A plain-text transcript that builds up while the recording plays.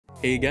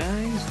Hey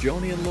guys,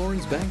 Johnny and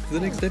Lawrence back for the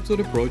next episode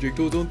of Project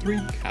Ozone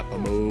 3 Kappa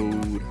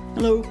Mode.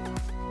 Hello.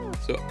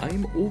 So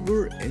I'm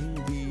over in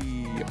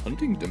the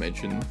hunting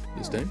dimension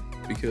this time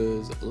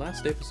because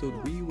last episode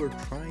we were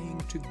trying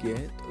to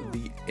get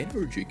the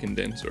Energy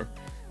Condenser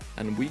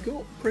and we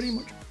got pretty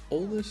much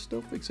all this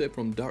stuff except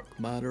from dark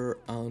matter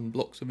and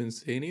blocks of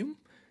insanium.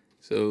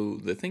 So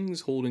the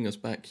things holding us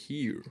back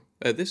here,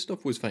 this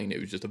stuff was fine, it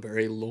was just a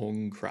very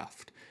long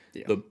craft.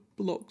 Yeah. The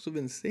blocks of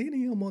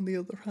insanium, on the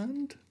other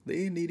hand,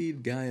 they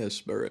needed Gaia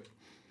Spirit.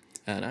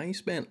 And I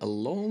spent a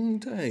long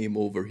time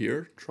over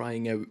here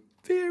trying out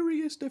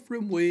various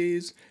different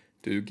ways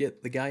to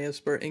get the Gaia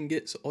Spirit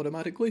ingots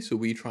automatically. So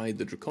we tried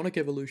the Draconic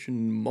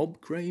Evolution Mob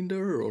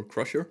Grinder or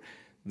Crusher,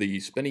 the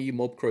Spinny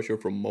Mob Crusher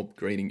from Mob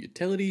Grinding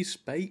Utilities,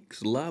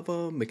 Spikes,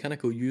 Lava,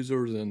 Mechanical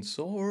Users and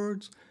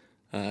Swords.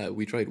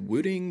 We tried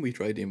wooding, we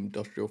tried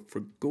industrial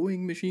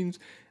forgoing machines,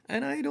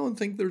 and I don't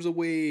think there's a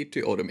way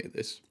to automate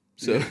this.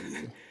 So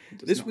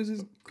this was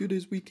as good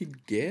as we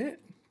could get.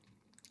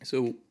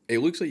 So it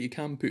looks like you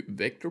can put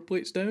vector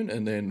plates down,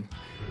 and then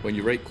when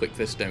you right click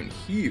this down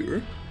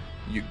here,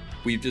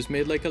 we've just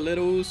made like a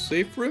little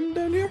safe room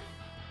down here.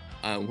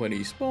 And when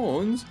he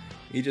spawns,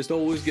 he just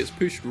always gets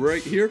pushed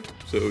right here,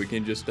 so we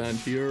can just stand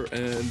here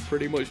and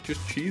pretty much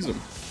just cheese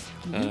him.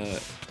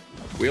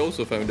 We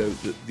also found out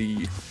that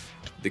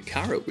the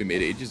carrot we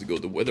made ages ago,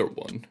 the wither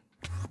one,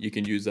 you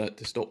can use that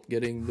to stop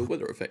getting the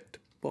wither effect.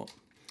 But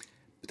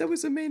that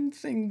was the main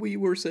thing we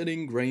were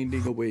sitting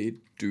grinding away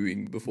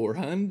doing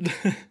beforehand.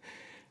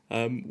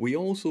 We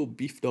also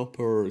beefed up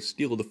our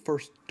Steel of the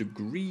First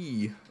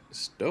Degree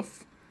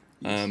stuff,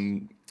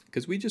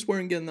 because we just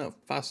weren't getting that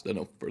fast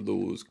enough for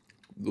those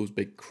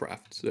big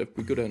crafts. So if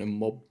we go down in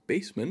Mob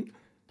Basement,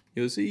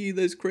 you'll see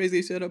this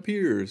crazy setup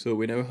here. So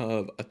we now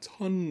have a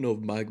ton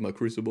of magma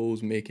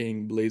crucibles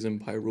making blazing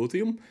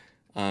pyrotheum.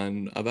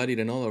 And I've added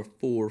another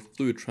 4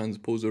 fluid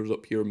transposers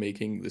up here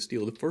making the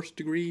Steel of the First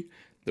Degree.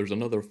 There's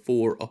another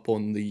 4 up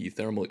on the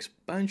thermal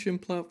expansion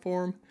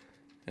platform.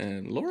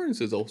 And Lawrence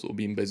has also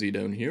been busy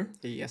down here.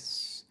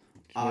 Yes.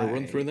 Want to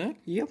run through that?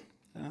 Yep.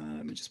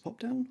 Let me just pop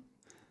down.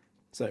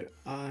 So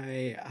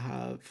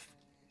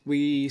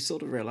we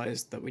sort of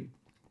realised that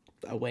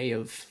a way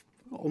of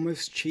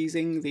almost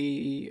cheesing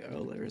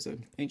there is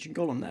an ancient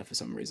golem there for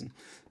some reason.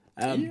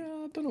 Yeah,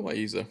 I don't know why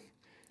he's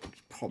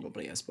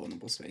probably a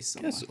spawnable space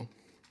somewhere. Guess so.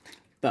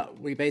 But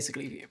we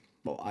basically,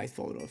 I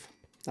thought of.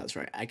 That's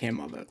right, I came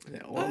up with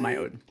it all on my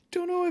own.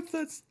 Don't know if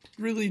that's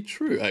really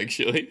true,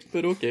 actually,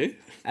 but okay.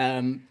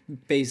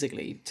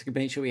 Basically, to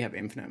make sure we have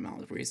infinite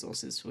amount of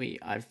resources,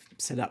 I've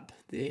set up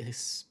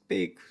this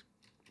big,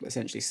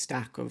 essentially,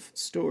 stack of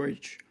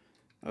storage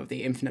of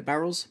the infinite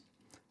barrels.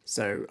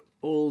 So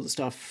all the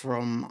stuff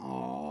from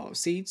our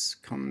seeds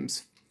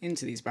comes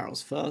into these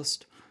barrels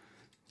first.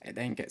 It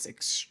then gets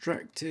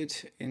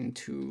extracted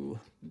into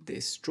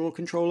this draw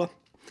controller,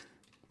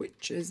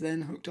 which is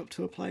then hooked up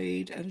to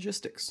Applied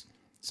Energistics.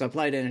 So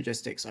Applied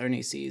Energistics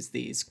only sees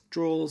these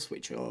drawers,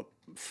 which are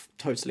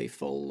totally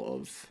full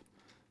of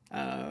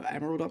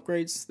emerald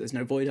upgrades. There's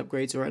no void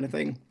upgrades or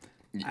anything.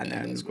 Yeah, and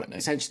then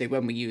essentially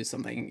when we use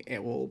something,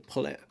 it will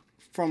pull it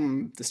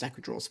from the stack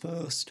of drawers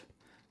first,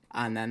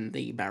 and then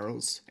the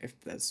barrels, if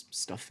there's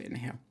stuff in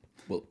here,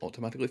 will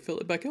automatically fill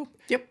it back up.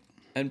 Yep.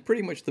 And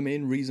pretty much the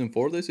main reason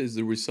for this is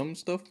there was some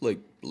stuff like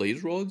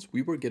blaze rods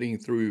we were getting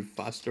through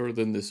faster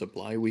than the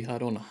supply we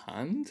had on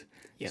hand.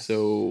 Yes.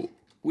 So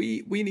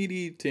we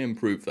needed to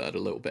improve that a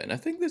little bit. And I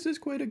think this is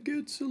quite a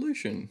good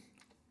solution.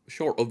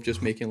 Short of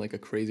just making like a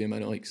crazy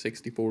amount of like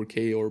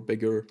 64K or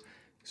bigger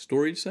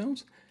storage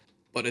cells.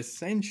 But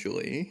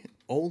essentially,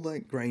 all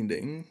that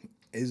grinding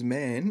is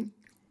meant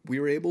we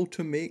were able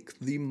to make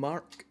the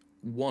Mark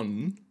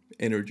 1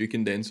 Energy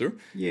Condenser.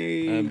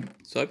 Yay!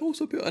 So I've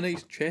also put a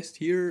nice chest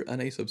here, a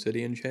nice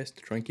obsidian chest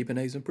to try and keep it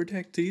nice and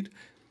protected.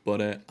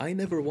 But I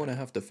never want to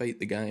have to fight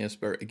the Gaia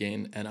Spirit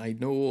again, and I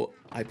know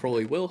I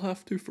probably will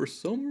have to for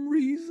some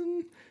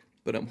reason,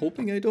 but I'm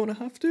hoping I don't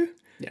have to.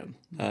 Yeah.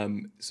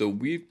 So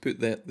we've put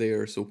that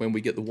there, so when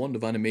we get the Wand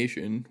of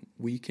Animation,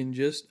 we can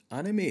just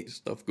animate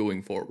stuff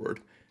going forward.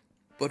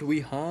 But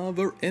we have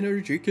our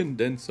Energy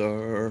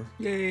Condenser.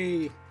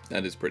 Yay!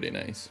 That is pretty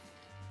nice.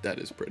 That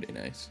is pretty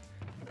nice.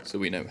 So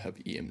we now have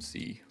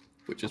EMC,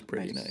 which is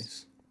pretty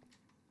nice.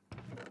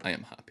 I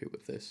am happy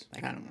with this. I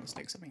kind of want to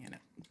stick something in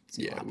it.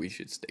 Yeah, we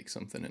should stick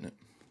something in it.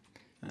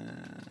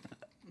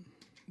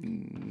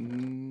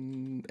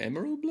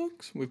 Emerald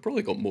blocks? We've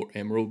probably got more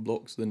emerald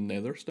blocks than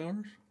nether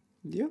stars.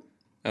 Yeah.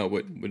 Oh,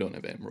 we don't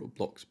have emerald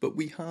blocks, but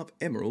we have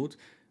emeralds.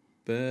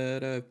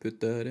 But I put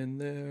that in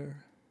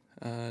there,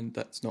 and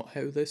that's not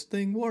how this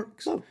thing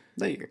works. Oh,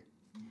 there you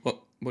go.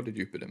 What did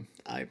you put in?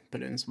 I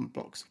put in some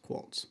blocks of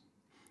quartz.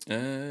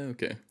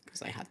 Okay.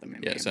 Because I had them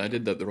in. Yeah, so I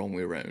did that the wrong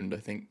way around. I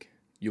think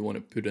you want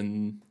to put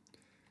in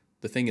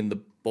the thing in the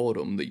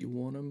bottom that you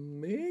want to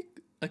make.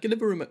 I can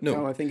never remember.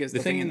 No, I think it's the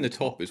thing in the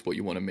top is what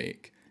you want to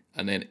make,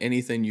 and then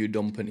anything you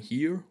dump in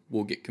here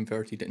will get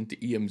converted into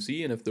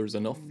EMC, and if there's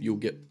enough, you'll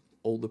get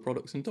all the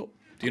products on top.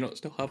 Do you not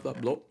still have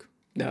that block?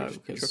 No,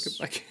 because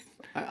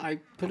I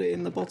put it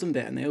in the bottom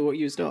bit and they all got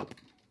used up.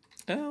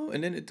 Oh,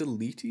 and then it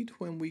deleted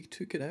when we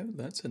took it out?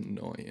 That's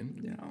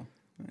annoying.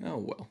 Yeah. Oh,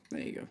 well.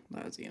 There you go.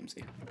 That was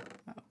EMC.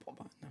 I'll pop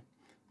that now.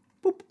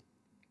 Boop.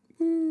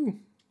 Woo.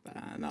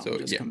 And that So, will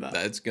just yeah, convert.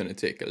 that's going to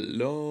take a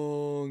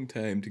long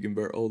time to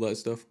convert all that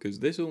stuff because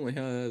this only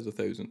has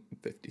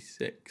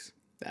 1056.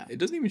 Yeah. It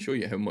doesn't even show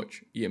you how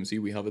much EMC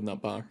we have in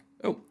that bar.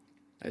 Oh.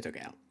 I took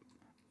it out.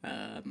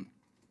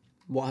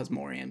 What has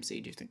more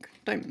EMC, do you think?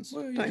 Diamonds.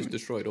 Well, you Diamonds. just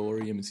destroyed all our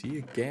EMC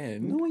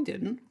again. No, I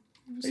didn't.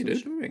 It was You still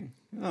did. showing.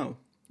 Oh.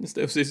 It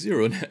still says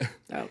 0 now.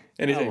 Oh.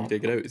 Anytime Oh, you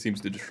take it out, it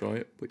seems to destroy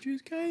it, which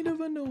is kind of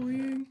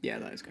annoying. Yeah,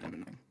 that is kind of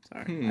annoying.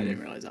 Sorry. I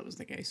didn't realise that was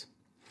the case.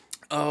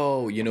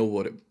 Oh, you know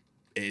what it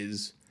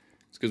is?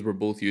 It's because we're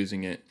both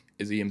using it.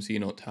 Is EMC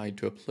not tied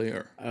to a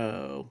player?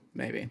 Oh,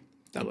 maybe.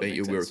 I would bet make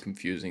you we're sense.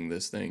 confusing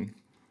this thing.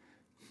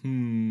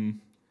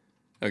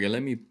 Okay,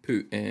 let me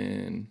put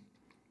in...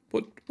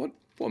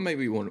 What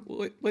maybe we want...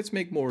 Let's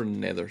make more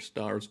nether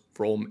stars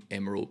from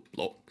emerald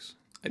blocks.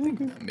 I think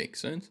that makes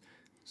sense.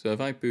 So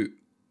if I put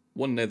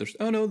one nether...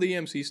 Oh no, the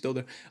EMC is still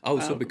there. Oh,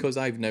 so because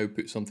I've now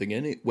put something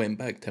in, it went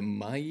back to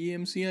my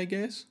EMC, I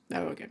guess?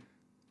 Oh, okay.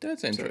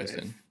 That's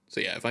interesting. So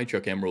yeah, if I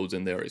chuck emeralds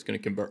in there, it's going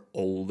to convert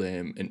all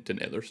them into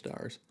nether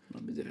stars.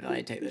 If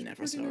I take the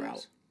nether star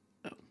out.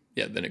 Oh,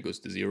 Yeah, then it goes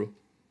to 0.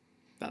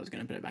 I was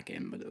going to put it back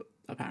in, but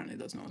apparently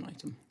that's not an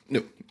item.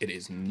 No, it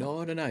is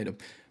not an item.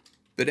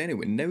 But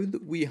anyway, now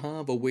that we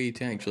have a way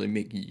to actually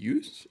make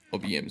use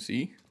of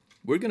EMC,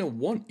 we're going to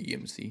want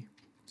EMC.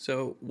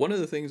 So one of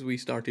the things we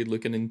started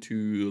looking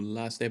into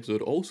last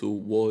episode also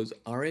was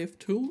RF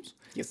tools.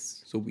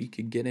 Yes. So we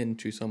could get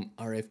into some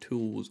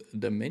RFTools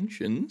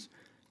Dimensions.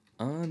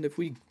 And if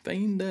we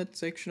find that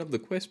section of the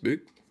quest book,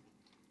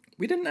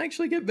 we didn't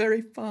actually get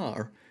very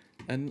far.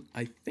 And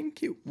I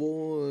think it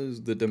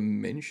was the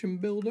Dimension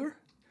Builder.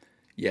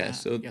 Yeah,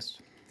 so Yes.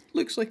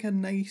 looks like a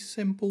nice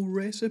simple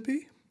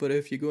recipe. But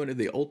if you go into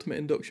the ultimate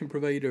induction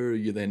provider,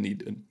 you then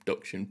need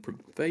induction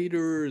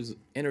providers,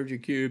 energy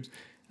cubes,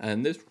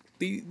 and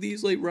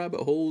these like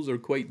rabbit holes are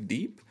quite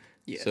deep.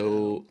 Yeah.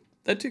 So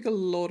that took a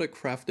lot of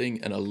crafting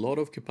and a lot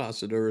of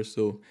capacitors.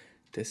 So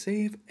to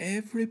save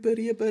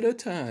everybody a bit of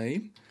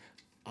time,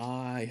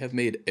 I have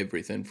made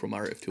everything from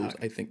RFTools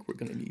I think we're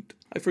going to need.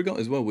 I forgot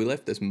as well, we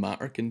left this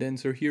matter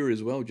condenser here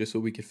as well, just so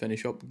we could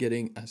finish up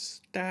getting a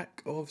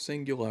stack of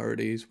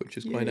singularities, which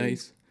is quite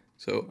nice.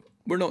 So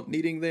we're not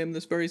needing them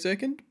this very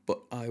second, but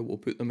I will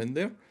put them in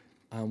there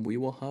and we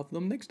will have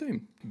them next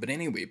time. But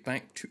anyway,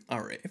 back to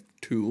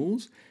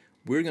RFTools.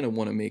 We're going to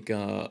want to make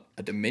a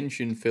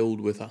dimension filled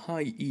with a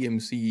high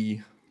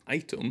EMC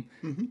item.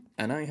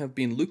 And I have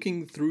been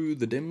looking through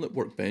the Dimlit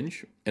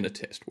workbench in a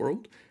test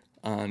world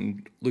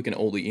and looking at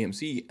all the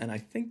EMC, and I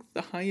think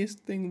the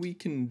highest thing we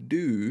can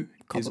do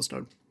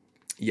Cobblestone.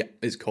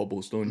 is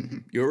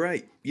cobblestone. You're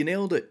right. You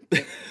nailed it.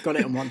 Got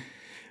it on one.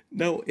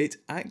 No, it's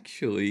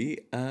actually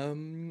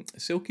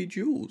silky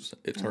jewels,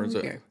 it turns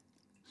out. Okay.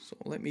 So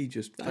let me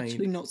just find...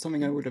 Actually not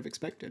something I would have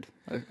expected.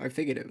 I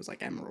figured it was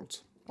like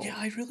emeralds. Yeah,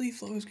 I really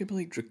thought it was going to be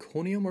like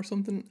draconium or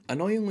something.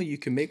 Annoyingly, you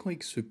can make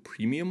like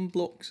supremium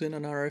blocks in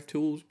an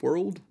RFTools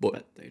world,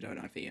 but They don't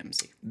have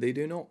EMC. they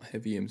do not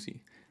have EMC.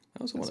 I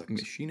also want a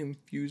machine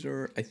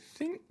infuser. I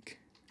think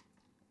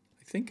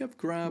I've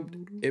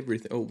grabbed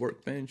everything. Oh,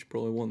 workbench,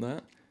 probably want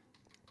that.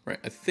 Right,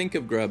 I think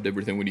I've grabbed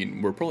everything we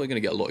need. We're probably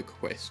going to get a lot of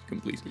quests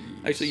complete.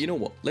 Actually, you know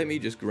what? Let me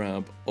just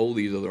grab all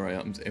these other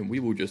items and we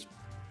will just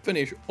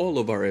finish all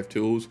of our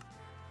RFTools.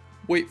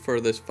 Wait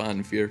for this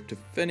fanfare to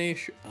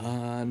finish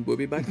and we'll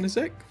be back in a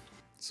sec.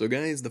 So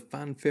guys, the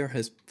fanfare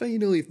has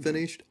finally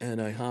finished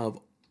and I have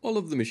all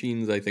of the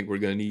machines I think we're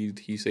going to need,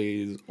 he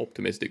says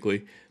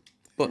optimistically.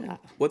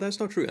 But, well, that's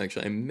not true,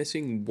 actually. I'm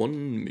missing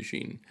one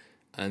machine,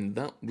 and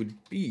that would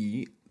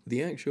be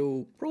the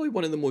actual, probably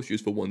one of the most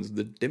useful ones,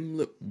 the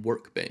Dimlit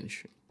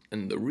workbench.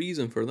 And the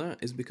reason for that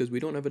is because we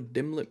don't have a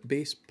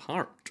Dimlit-based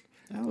part.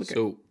 Oh, okay.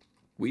 So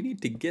we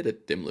need to get a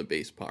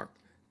Dimlit-based part.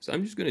 So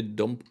I'm just going to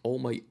dump all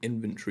my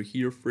inventory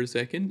here for a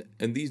second,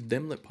 and these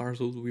Dimlit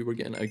parcels we were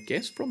getting, I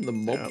guess, from the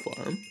mob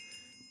farm.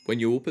 When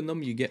you open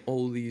them, you get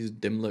all these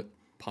Dimlit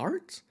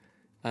parts,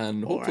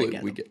 and hopefully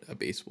we get a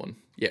base one.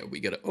 Yeah, we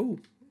get it. Oh.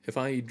 If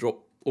I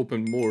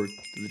open more,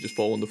 do they just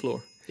fall on the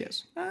floor?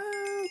 Yes.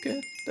 Okay.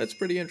 That's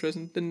pretty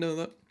interesting. Didn't know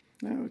that.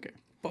 Oh, okay.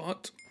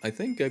 But I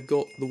think I've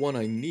got the one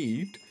I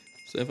need.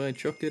 So if I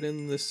chuck it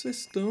in the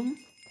system,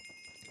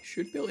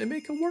 should be able to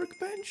make a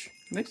workbench.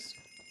 Nice.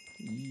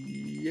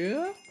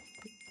 Yeah.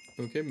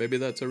 Okay, maybe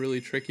that's a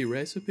really tricky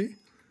recipe.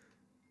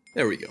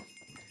 There we go.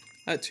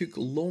 That took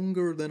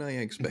longer than I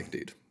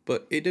expected,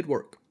 but it did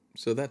work.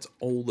 So that's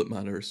all that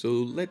matters. So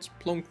let's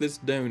plonk this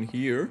down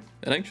here.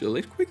 And actually,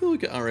 let's quickly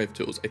look at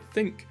RFTools. I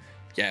think,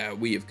 yeah,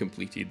 we have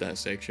completed that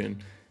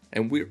section.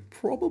 And we're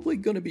probably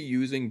going to be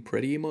using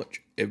pretty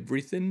much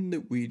everything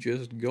that we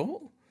just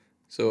got.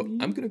 So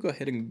I'm going to go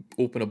ahead and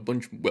open a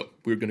bunch. Well,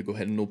 we're going to go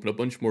ahead and open a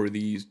bunch more of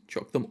these,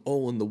 chuck them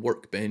all on the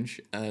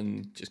workbench,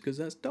 and just because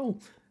that's dull.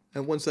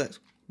 And once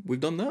we've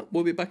done that,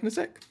 we'll be back in a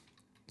sec.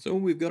 So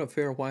we've got a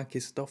fair whack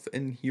of stuff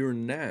in here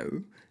now.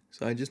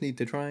 So I just need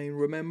to try and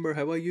remember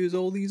how I use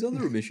all these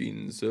other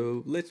machines.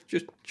 So let's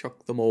just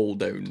chuck them all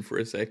down for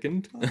a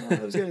second. I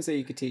was going to say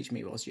you could teach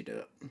me whilst you do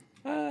it.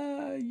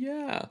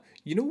 Yeah.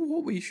 You know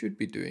what we should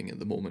be doing at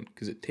the moment?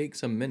 Because it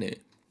takes a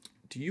minute.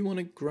 Do you want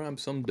to grab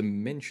some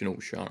dimensional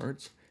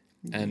shards?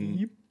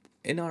 And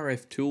in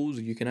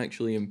RFTools, you can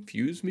actually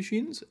infuse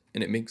machines,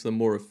 and it makes them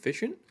more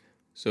efficient.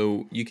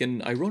 So you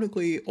can,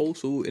 ironically,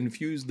 also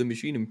infuse the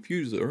machine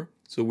infuser.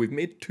 So we've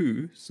made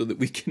two, so that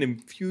we can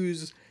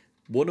infuse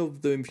one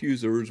of the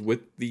infusers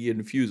with the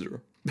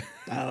infuser.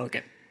 Oh,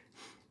 okay.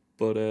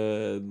 But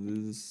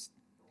this...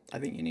 I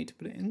think you need to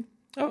put it in.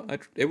 Oh,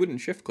 it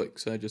wouldn't shift click,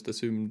 so I just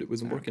assumed it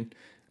wasn't working.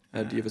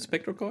 Do you have a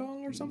spectral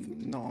coil or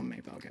something? No,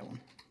 maybe I'll get one.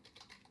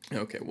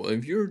 Okay, well,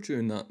 if you're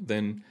doing that,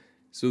 then...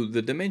 So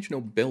the dimensional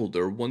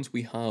builder, once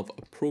we have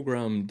a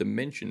program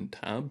dimension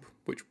tab,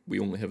 which we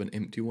only have an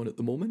empty one at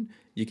the moment,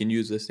 you can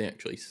use this to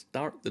actually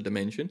start the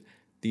dimension.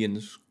 The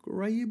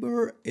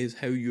inscriber is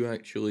how you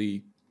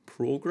actually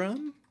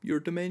program your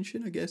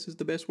dimension, I guess is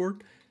the best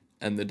word.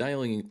 And the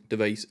dialing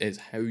device is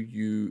how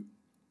you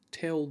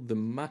tell the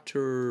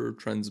matter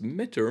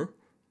transmitter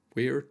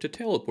where to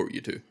teleport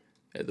you to.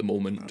 At the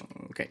moment,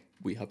 Okay.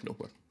 we have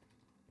nowhere.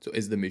 So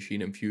is the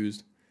machine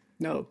infused?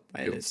 No,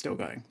 it's still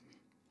going.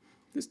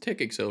 This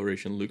tech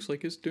acceleration looks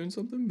like it's doing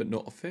something, but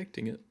not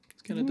affecting it.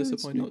 It's kind of It's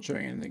disappointing. not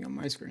showing anything on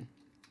my screen.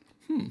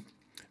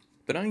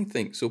 But I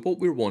think, so what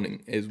we're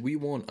wanting is we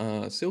want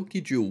a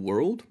Silky Jewel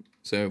world.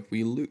 So if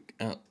we look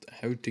at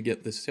how to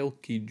get the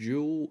Silky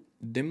Jewel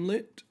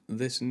dimlet,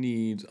 this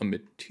needs a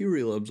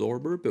material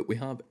absorber, but we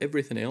have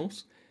everything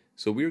else.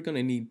 So we're going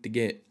to need to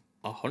get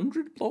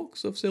 100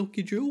 blocks of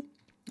Silky Jewel,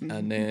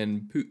 and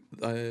then put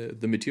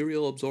the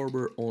material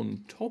absorber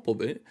on top of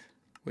it,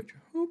 which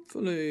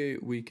hopefully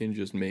we can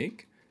just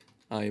make.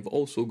 I've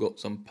also got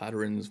some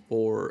patterns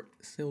for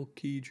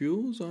Silky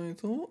Jewels, I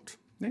thought.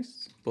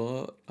 Nice.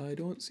 But I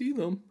don't see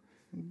them.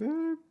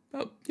 Boop.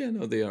 Oh, yeah,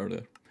 no, they are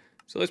there.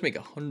 So let's make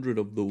 100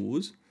 of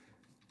those.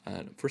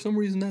 And for some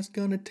reason, that's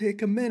going to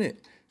take a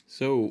minute.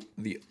 So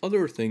the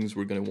other things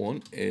we're going to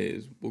want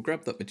is we'll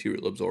grab that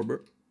material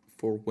absorber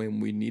for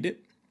when we need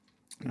it.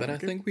 But I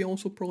think we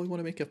also probably want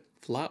to make a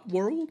flat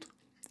world.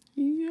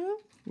 Yeah,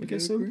 I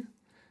guess so. Agree?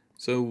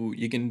 So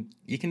you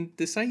can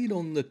decide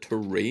on the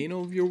terrain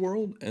of your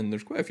world, and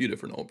there's quite a few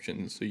different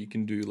options. So you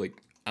can do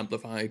like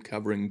amplified,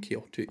 covering,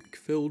 chaotic,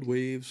 filled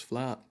waves,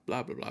 flat,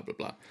 blah blah blah blah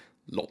blah,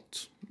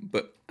 lots.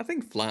 But I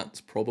think flat's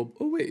probably.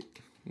 Oh wait,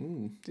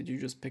 ooh. Did you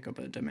just pick up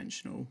a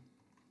dimensional?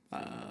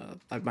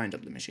 I've mined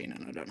up the machine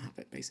and I don't have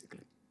it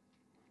basically.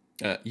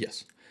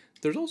 Yes.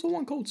 There's also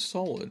one called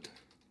solid.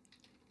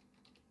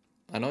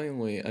 And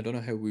I don't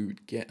know how we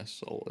would get a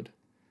solid.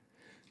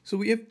 So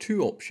we have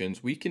two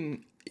options. We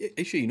can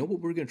actually, you know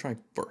what we're going to try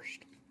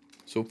first.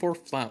 So for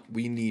flat,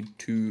 we need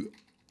to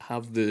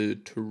have the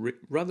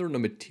rather than a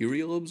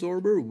material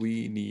absorber,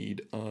 we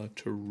need a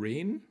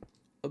terrain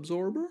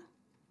absorber,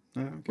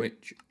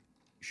 which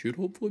should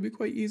hopefully be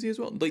quite easy as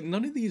well. Like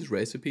none of these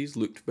recipes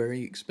looked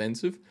very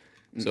expensive,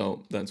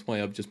 so that's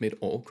why I've just made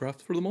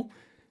Autocraft for them all.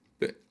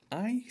 But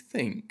I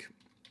think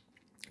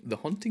the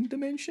hunting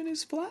dimension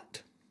is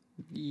flat.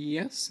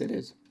 Yes, it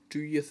is. Do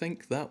you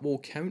think that will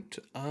count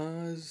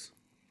as,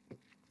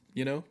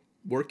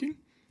 working?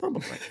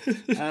 Probably.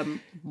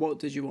 What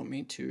did you want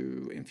me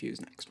to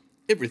infuse next?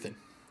 Everything.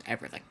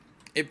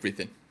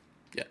 Everything.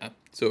 Yeah.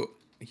 So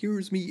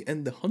here's me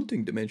in the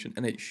hunting dimension,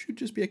 and it should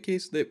just be a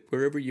case that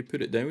wherever you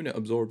put it down, it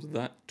absorbs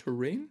that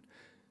terrain.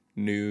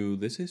 No,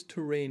 this is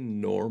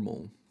terrain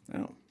normal.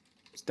 Oh,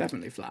 it's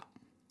definitely flat.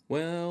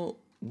 Well,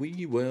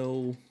 we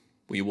will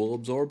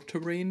absorb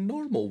terrain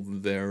normal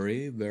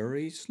very,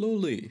 very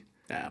slowly.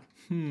 Yeah.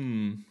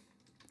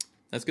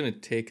 That's going to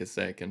take a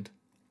second.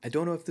 I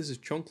don't know if this is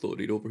chunk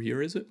loaded over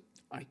here, is it?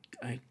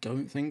 I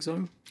don't think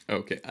so.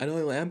 Okay, I'm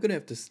going to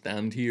have to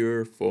stand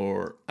here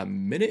for a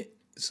minute,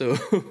 so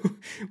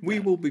we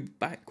will be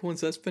back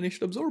once that's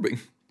finished absorbing.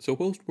 So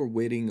whilst we're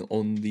waiting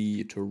on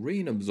the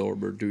terrain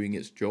absorber doing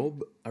its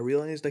job, I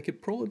realised I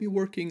could probably be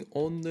working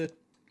on the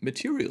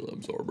material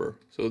absorber.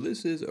 So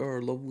this is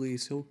our lovely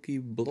silky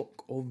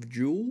block of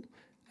jewel,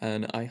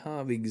 and I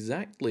have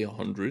exactly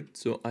 100,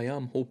 so I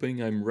am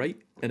hoping I'm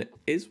right, and it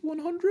is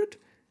 100?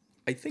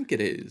 I think it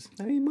is.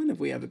 I mean, when have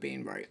we ever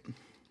been right?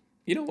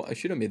 You know what, I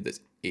should have made this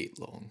 8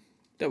 long.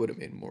 That would have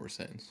made more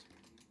sense,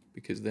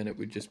 because then it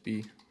would just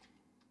be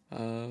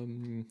a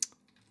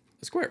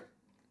square.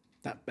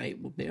 That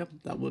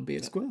would be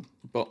a square.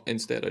 But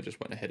instead I just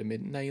went ahead and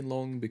made 9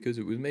 long because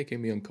it was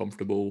making me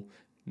uncomfortable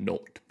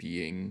not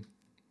being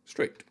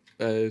straight,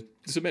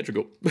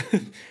 symmetrical.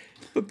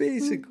 But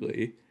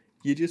basically,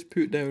 you just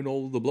put down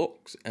all the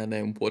blocks, and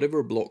then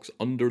whatever blocks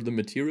under the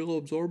material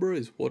absorber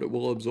is what it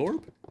will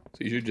absorb.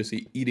 So you should just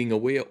see eating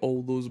away at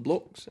all those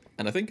blocks.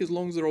 And I think as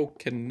long as they're all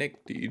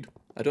connected,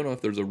 I don't know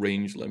if there's a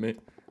range limit,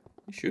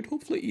 you should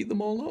hopefully eat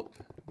them all up.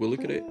 We'll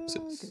look at it.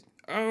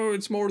 Oh,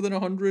 it's more than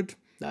 100.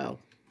 No.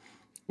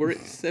 We're at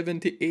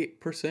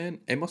 78%.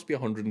 It must be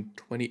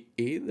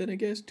 128 then, I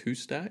guess. 2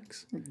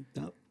 stacks.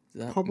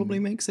 That probably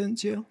makes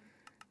sense, yeah.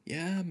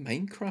 Yeah,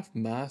 Minecraft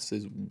mass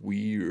is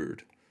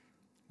weird.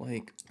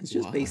 Like, It's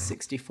just wow. base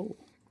 64.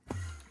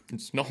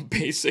 It's not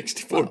base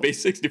 64. Well-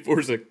 Base 64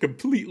 is a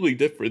completely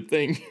different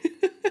thing.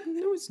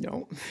 No, it's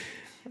not.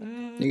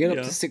 You get up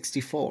yeah. to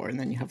 64 and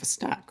then you have a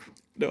stack.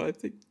 No, I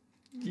think,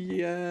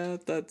 yeah,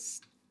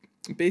 that's...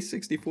 Base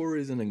 64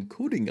 is an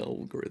encoding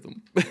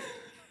algorithm.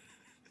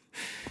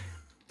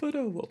 But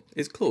oh well,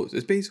 it's close.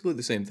 It's basically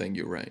the same thing,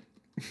 you're right.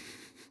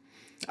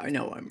 I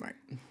know I'm right.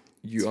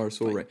 You are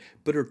so right.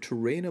 But our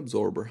terrain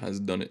absorber has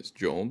done its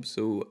job,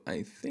 so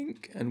I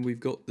think, and we've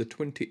got the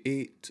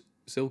 28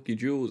 silky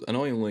jewels.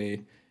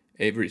 Annoyingly,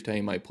 every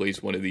time I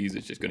place one of these,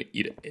 it's just going to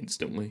eat it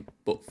instantly.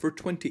 But for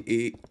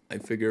 28, I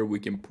figure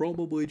we can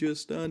probably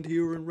just stand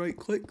here and right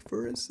click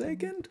for a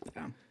second.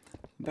 Yeah.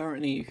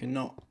 Apparently you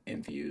cannot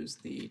infuse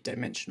the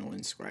dimensional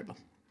inscriber.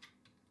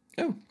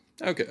 Oh,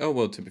 okay. Oh,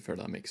 well, to be fair,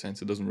 that makes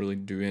sense. It doesn't really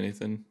do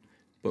anything.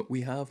 But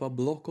we have a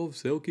block of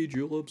silky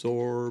jewel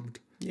absorbed.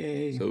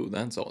 Yay. So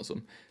that's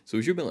awesome. So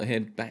we should be able to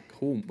head back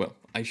home. Well,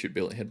 I should be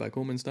able to head back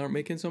home and start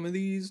making some of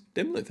these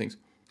dimlet things.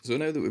 So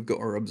now that we've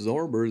got our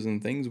absorbers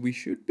and things, we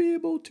should be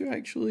able to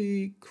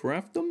actually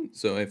craft them.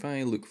 So if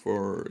I look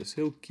for a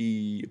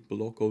silky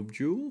block of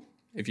jewel,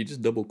 if you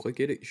just double click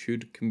it, it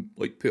should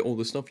like put all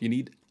the stuff you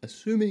need,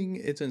 assuming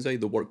it's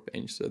inside the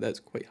workbench. So that's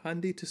quite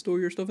handy to store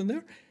your stuff in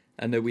there.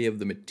 And now we have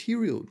the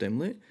material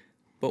dimlet,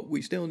 but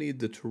we still need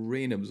the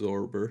terrain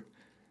absorber,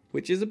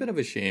 which is a bit of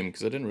a shame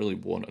because I didn't really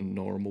want a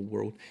normal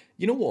world.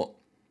 You know what?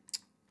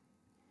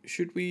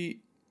 Should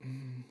we...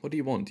 What do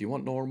you want? Do you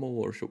want normal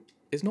or...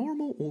 Is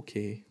normal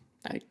okay?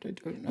 I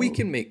don't know. We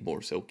can make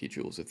more silky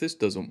jewels. If this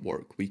doesn't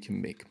work, we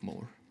can make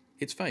more.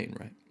 It's fine,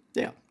 right?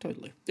 Yeah,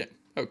 totally. Yeah.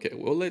 Okay,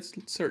 well, let's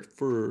search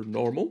for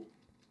normal.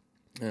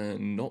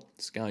 And not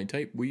sky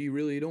type. We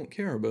really don't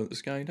care about the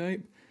sky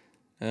type.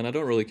 And I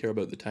don't really care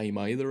about the time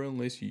either,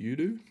 unless you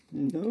do.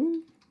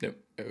 No? No.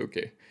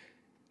 Okay.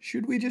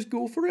 Should we just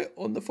go for it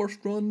on the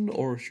first run?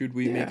 Or should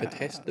we make a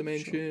test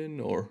dimension?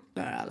 Or...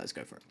 Let's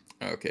go for it.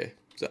 Okay.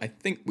 So I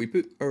think we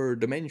put our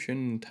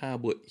dimension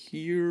tablet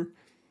here.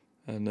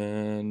 And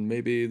then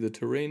maybe the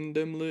terrain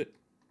dimlet.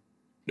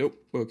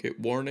 Nope. Okay,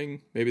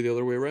 warning. Maybe the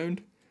other way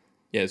around.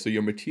 Yeah, so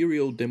your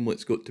material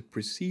dimlet's got to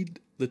precede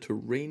the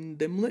terrain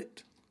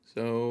dimlet.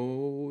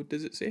 So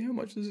does it say how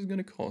much this is going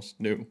to cost?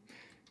 No, it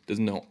does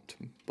not.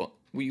 But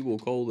we will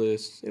call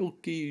this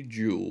Silky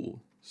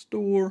Jewel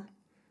Store.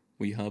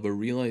 We have a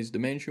realized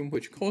dimension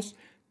which costs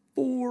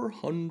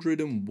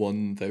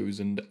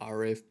 401,000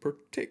 RF per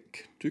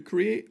tick to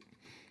create.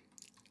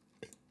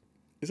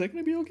 Is that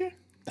going to be okay?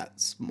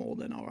 That's more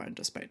than our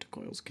anticipator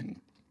coils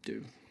can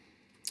do.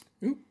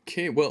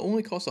 Okay, well, it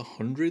only costs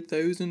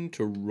 100,000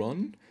 to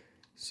run,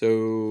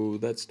 so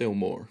that's still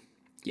more.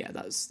 Yeah,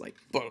 that's like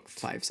But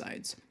 5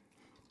 sides.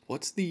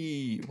 what's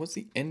the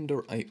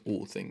Ender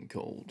IO thing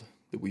called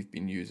that we've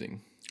been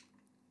using?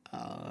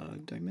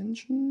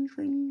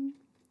 Dimension?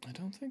 I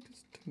don't think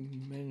it's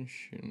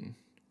dimension.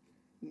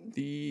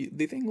 The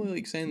thing that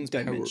like sends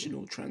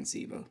Dimensional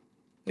transceiver. power.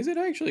 Is it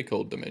actually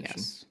called dimension?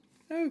 Yes.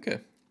 Okay.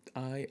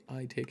 I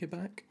take it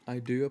back. I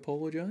do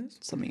apologize.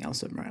 Something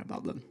else I'm right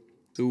about them.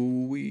 So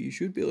we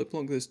should be able to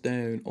plug this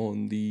down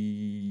on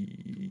the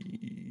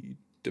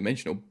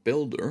dimensional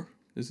builder.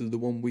 This is the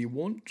one we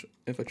want.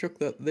 If I chuck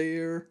that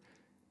there,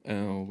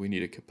 oh, we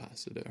need a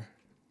capacitor.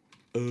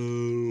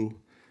 Oh,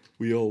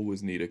 we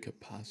always need a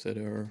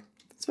capacitor.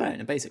 That's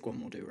fine, a basic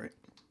one will do, right?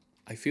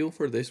 I feel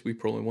for this we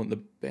probably want the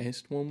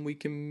best one we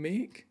can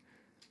make.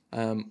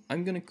 I'm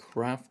going to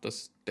craft a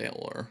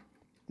stellar,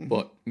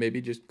 but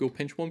maybe just go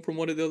pinch one from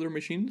one of the other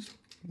machines.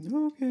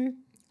 Okay.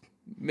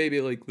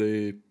 Maybe like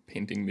the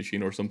painting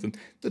machine or something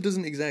that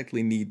doesn't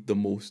exactly need the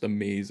most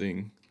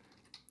amazing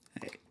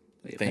Hey,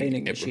 the thing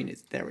painting ever. machine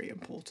is very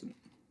important.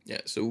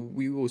 Yeah, so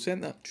we will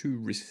send that to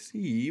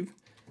receive.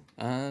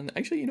 And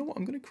actually, you know what?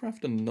 I'm going to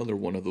craft another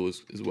one of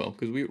those as well,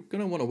 because we're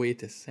going to want a way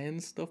to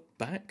send stuff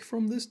back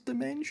from this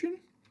dimension.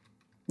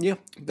 Yeah.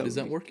 Is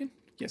that working?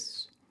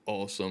 Yes.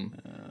 Awesome.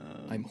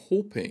 I'm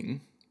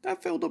hoping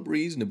that filled up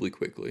reasonably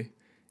quickly.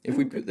 If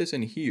we put this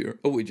in here...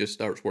 Oh, it just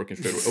starts working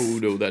straight away. Oh,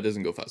 no, that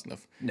doesn't go fast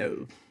enough.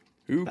 No.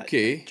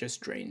 Okay. It just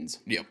drains.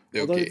 Yep,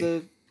 Although okay.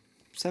 the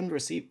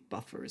send-receive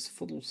buffer is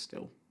full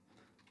still.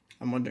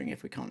 I'm wondering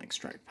if we can't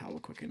extract power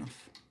quick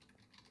enough.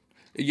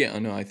 Yeah,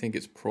 no, I think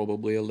it's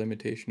probably a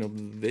limitation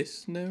of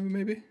this now,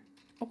 maybe.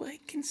 Oh, but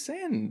it can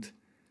send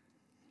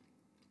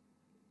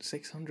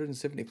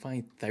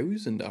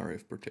 675,000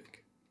 RF per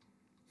tick.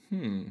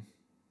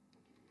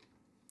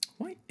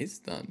 Why is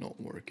that not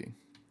working?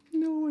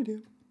 No idea.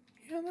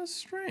 Yeah, that's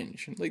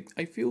strange. Like,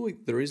 I feel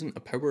like there isn't a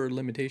power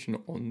limitation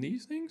on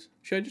these things.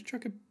 Should I just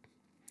chuck it?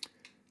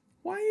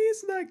 Why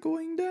is that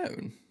going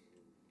down?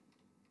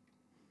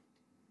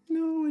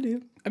 No idea.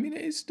 I mean,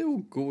 it is still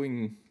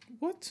going...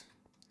 What?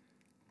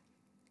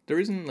 There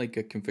isn't, like,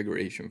 a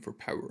configuration for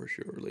power,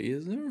 surely,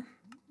 is there?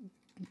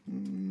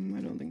 I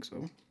don't think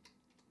so.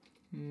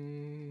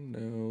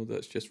 No,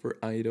 that's just for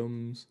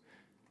items.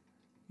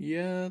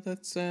 Yeah,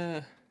 that's,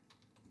 I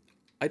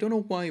don't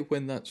know why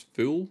when that's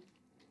full...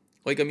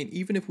 Like, I mean,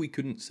 even if we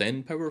couldn't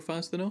send power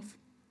fast enough,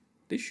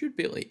 They should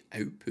be able to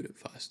output it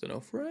fast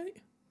enough, right?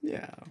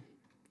 Yeah,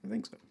 I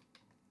think so.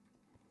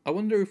 I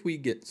wonder if we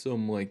get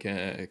some like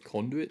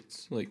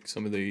conduits, like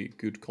some of the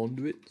good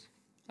conduits.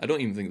 I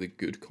don't even think the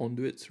good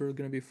conduits are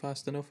going to be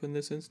fast enough in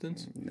this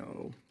instance.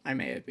 No, I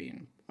may have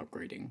been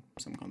upgrading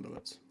some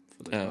conduits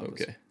for the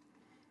Okay.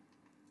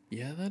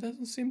 Yeah, that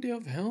doesn't seem to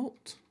have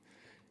helped.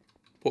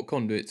 What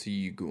conduits are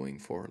you going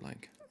for,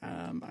 like?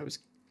 I was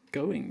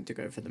going to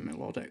go for the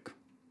melodic,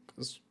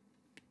 because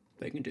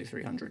they can do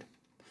 300.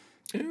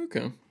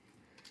 Okay.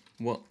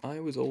 Well,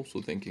 I was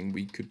also thinking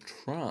we could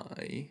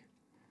try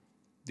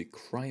the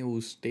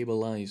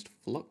cryo-stabilized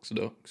flux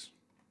ducts.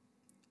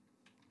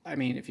 I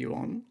mean, if you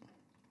want.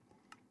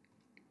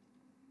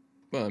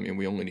 Well, I mean,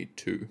 we only need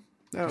 2.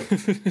 Oh,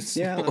 it's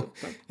yeah. Not,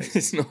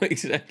 it's not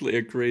exactly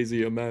a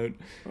crazy amount.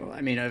 Well,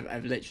 I mean,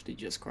 I've literally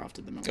just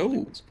crafted the melodic Oh,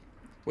 ones.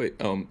 wait,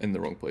 in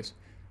the wrong place.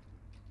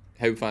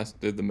 How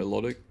fast did the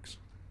melodics?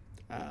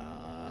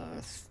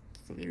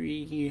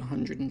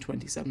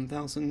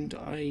 327,000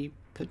 I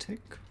per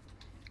tick.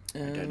 I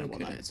don't know what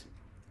that is.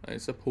 I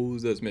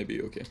suppose that's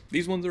maybe okay.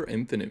 These ones are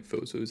infinite,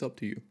 though, so it's up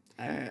to you.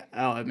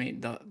 I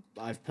mean,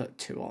 I've put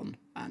 2 on,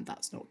 and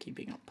that's not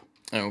keeping up.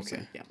 Oh, okay. So,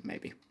 yeah,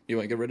 maybe. You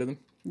want to get rid of them?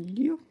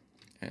 Yeah.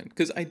 And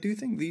because I do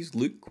think these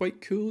look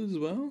quite cool as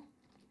well.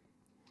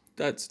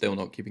 That's still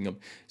not keeping up.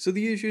 So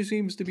the issue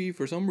seems to be,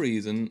 for some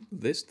reason,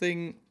 this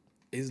thing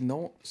is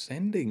not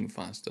sending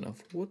fast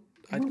enough. What?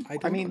 I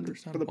don't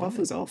understand. But the why.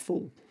 buffers are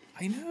full.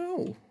 I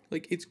know.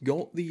 Like, it's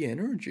got the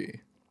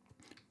energy.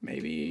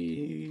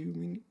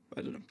 Maybe,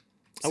 I don't know.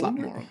 I Slap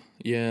wonder- more.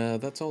 Yeah,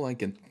 that's all I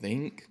can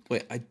think.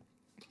 Like,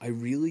 I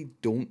really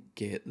don't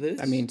get this.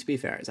 I mean, to be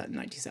fair, it's at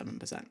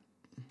 97%.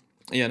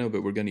 Yeah, no,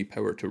 but we're going to need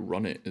power to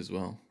run it as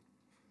well.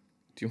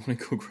 Do you want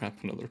to go grab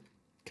another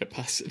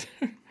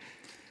capacitor?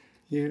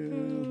 Yeah,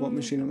 what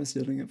machine am I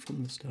stealing it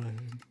from this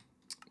time?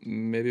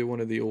 Maybe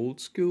one of the old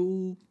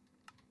school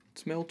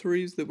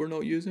smelteries that we're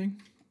not using?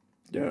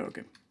 Yeah,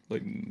 okay.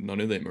 Like, none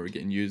of them are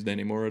getting used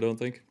anymore, I don't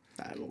think.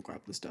 I will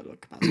grab the stellar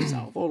capacitors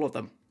out of all of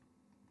them.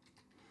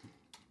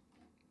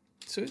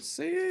 So it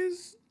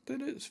says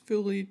that it's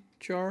fully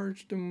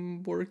charged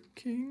and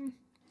working.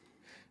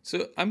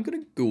 So I'm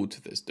going to go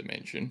to this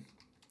dimension,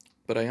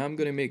 but I am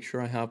going to make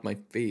sure I have my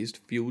phased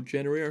field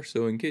generator.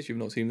 So in case you've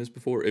not seen this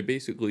before, it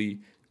basically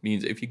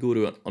means if you go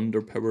to an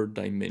underpowered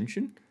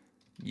dimension,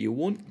 you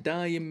won't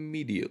die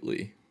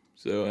immediately.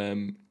 So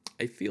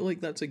I feel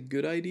like that's a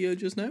good idea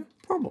just now.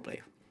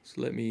 Probably.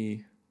 So let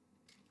me...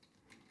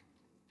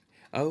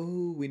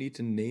 Oh, we need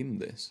to name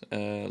this.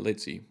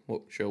 Let's see.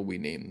 What shall we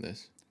name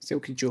this?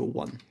 Silky Jewel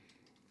 1.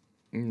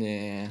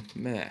 Nah.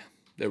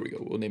 There we go.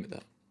 We'll name it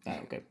that.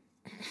 Okay.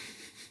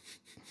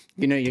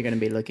 You know you're going to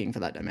be looking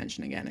for that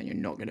dimension again, and you're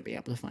not going to be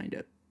able to find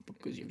it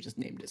because you've just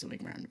named it something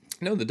random.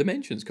 No, the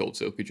dimension's called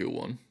Silky Jewel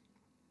 1.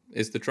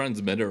 It's the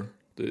transmitter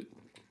that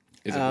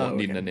isn't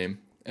needing a name.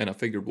 And I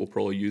figured we'll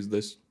probably use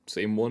this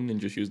same one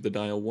and just use the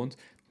dial once.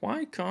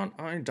 Why can't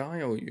I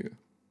dial you?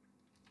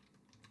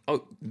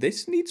 Oh,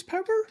 this needs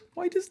power?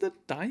 Why does the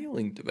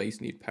dialing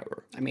device need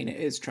power? I mean, it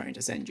is trying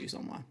to send you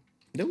somewhere.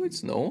 No,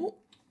 it's not.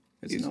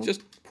 It's It's not.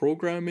 just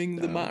programming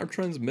the matter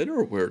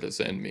transmitter where to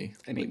send me.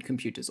 I mean,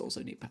 computers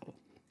also need power.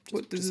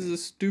 What? This is a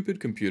stupid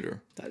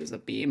computer. That is a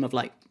beam of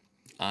light.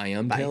 I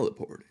am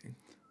teleporting.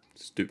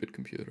 Stupid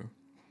computer.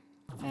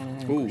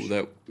 Oh,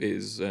 that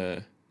is...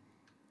 Yeah,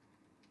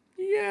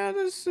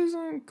 this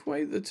isn't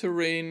quite the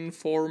terrain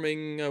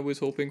forming I was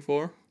hoping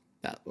for.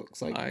 That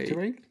looks like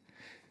terrain.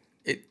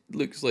 It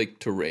looks like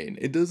terrain.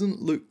 It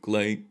doesn't look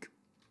like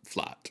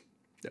flat.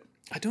 No.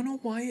 I don't know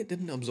why it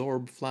didn't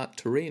absorb flat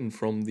terrain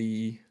from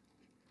the...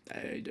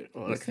 I don't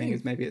know. The thing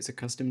is, maybe it's a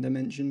custom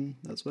dimension.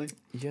 That's why.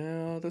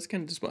 Yeah, that's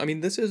kind of... I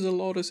mean, this is a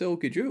lot of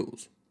Silky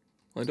Jewels.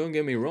 Like, don't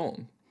get me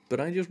wrong. But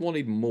I just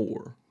wanted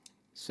more.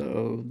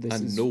 So this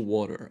And is no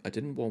water. I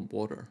didn't want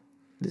water.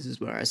 this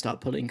is where I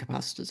start pulling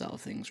capacitors out of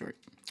things, right?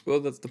 Well,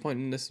 that's the point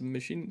in this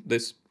machine.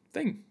 This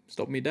thing.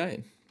 Stop me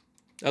dying.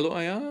 Although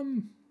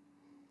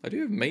I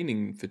do have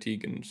mining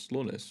fatigue and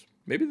slowness.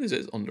 Maybe this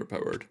is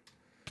underpowered.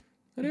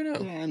 I don't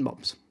know. Yeah, and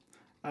mobs.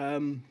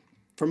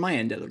 From my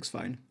end, it looks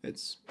fine.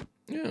 It's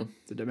Yeah.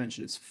 the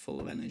dimension is full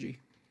of energy.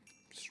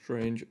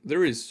 Strange.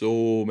 There is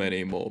so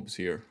many mobs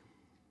here.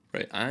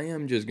 Right, I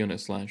am just gonna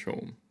slash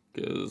home.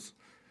 Because,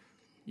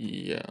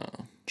 yeah.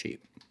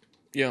 Cheap.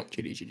 Yeah.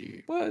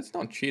 Cheaty. Well, it's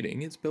not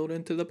cheating. It's built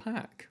into the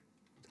pack.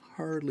 It's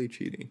hardly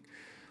cheating.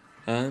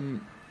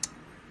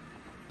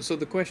 So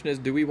the question is,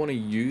 do we want to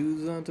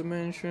use that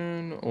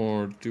dimension?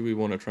 Or do we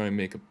want to try and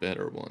make a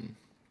better one?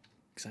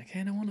 Because I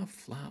kind of want a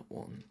flat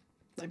one.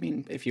 I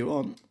mean, if you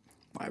want,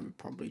 I would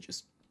probably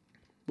just...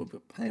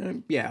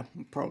 Yeah,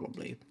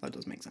 probably. That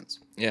does make sense.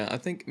 Yeah, I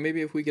think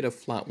maybe if we get a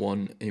flat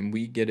one and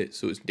we get it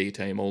so it's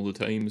daytime all the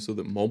time so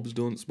that mobs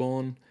don't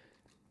spawn,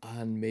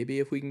 and maybe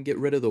if we can get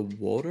rid of the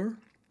water,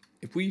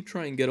 if we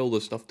try and get all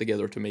the stuff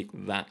together to make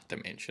that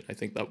dimension, I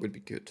think that would be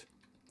good.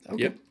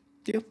 Okay. Yep.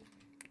 Yep.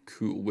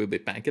 Cool, we'll be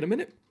back in a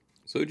minute.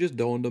 So it just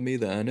dawned on me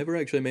that I never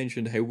actually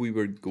mentioned how we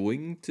were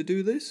going to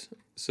do this.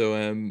 So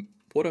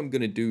what I'm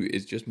going to do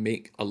is just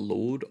make a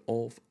load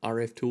of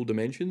RFTools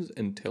Dimensions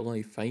until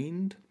I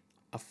find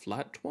a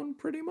flat one,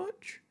 pretty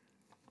much.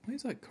 Why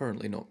is that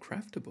currently not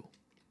craftable?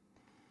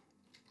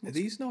 Are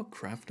these not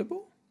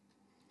craftable?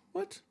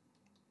 What?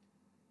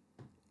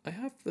 I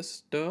have the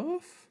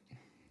stuff.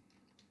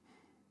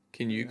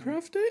 Can you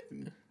craft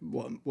it?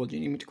 What do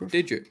you need me to craft?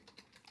 Did you?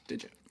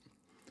 Did you?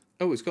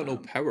 Oh, it's got no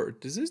power.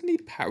 Does this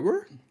need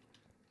power?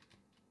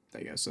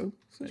 I guess so.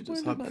 Why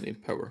does that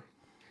need power?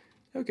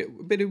 Okay,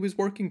 but it was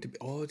working to be...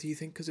 Oh, do you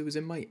think because it was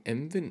in my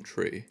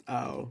inventory?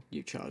 Oh,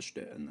 you charged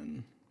it and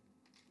then...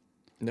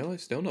 No, I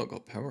still not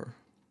got power.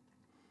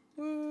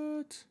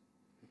 What?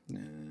 No.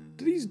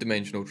 Do these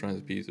dimensional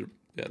transducers...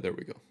 Yeah, there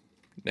we go.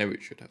 Now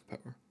it should have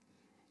power.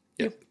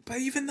 Yep, but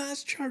even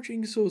that's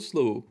charging so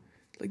slow.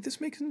 Like,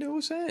 this makes no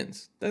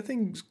sense. That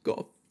thing's got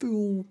a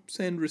full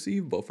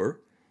send-receive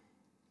buffer.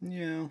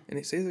 Yeah. And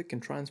it says it can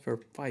transfer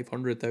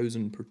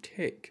 500,000 per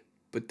tick.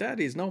 But that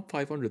is not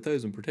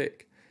 500,000 per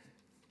tick.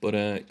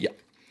 But, yeah.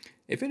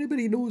 If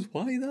anybody knows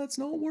why that's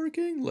not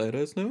working, let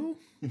us know.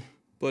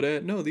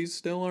 But, no, these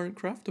still aren't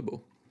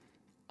craftable.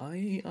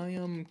 I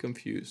am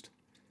confused.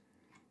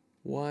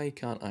 Why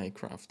can't I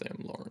craft them,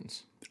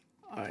 Lawrence?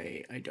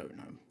 I don't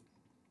know.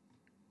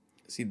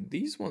 See,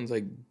 these ones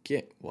I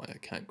get why I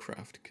can't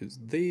craft, because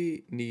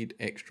they need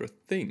extra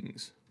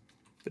things.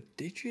 But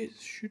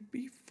digits should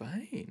be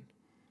fine.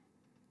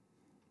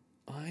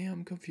 I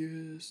am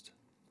confused.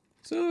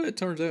 So it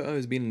turns out I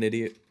was being an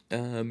idiot.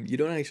 You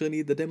don't actually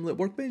need the dim lit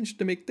workbench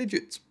to make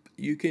digits.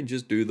 You can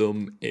just do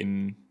them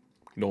in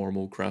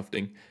normal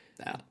crafting.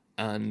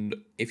 And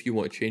if you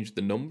want to change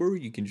the number,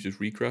 you can just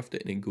recraft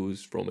it and it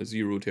goes from a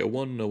 0 to a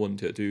 1, a 1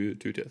 to a 2,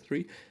 2 to a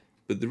 3.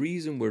 But the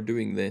reason we're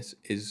doing this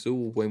is so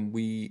when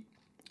we...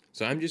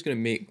 So I'm just going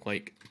to make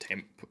like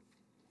temp...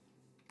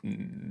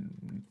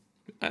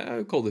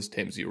 I'll call this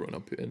temp 0 and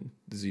I'll put in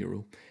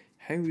 0.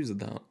 How is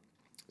that?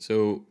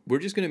 So we're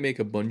just going to make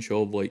a bunch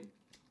of like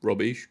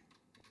rubbish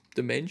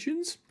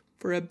dimensions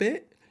for a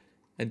bit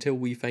until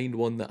we find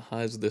one that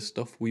has the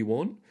stuff we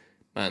want.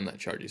 Man, that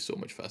charges so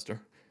much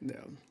faster.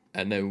 Yeah.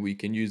 And now we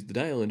can use the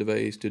dialing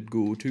device to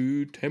go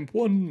to temp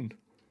 1.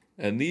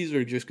 And these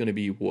are just going to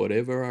be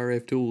whatever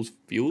RFTools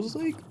feels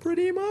like,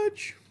 pretty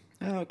much.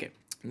 Okay.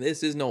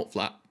 This is not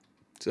flat.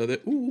 So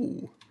that,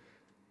 ooh.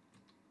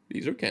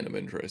 These are kind of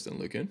interesting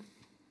looking.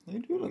 They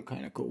do look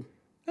kind of cool.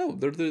 Oh,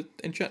 they're the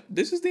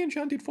this is the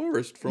enchanted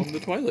forest from the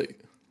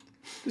Twilight.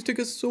 This took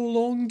us so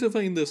long to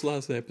find this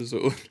last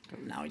episode.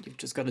 Now you've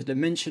just got a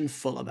dimension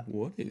full of it.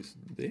 What is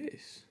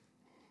this?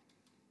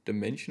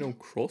 Dimensional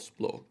cross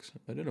blocks.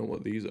 I don't know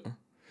what these are.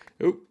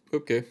 Oh,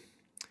 okay.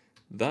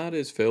 That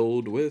is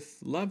filled with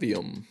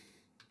lavium.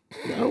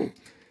 No.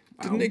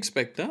 Didn't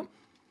expect that.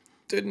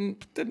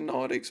 Did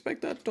not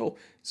expect that at all.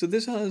 So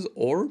this has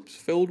orbs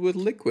filled with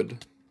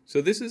liquid.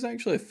 So this is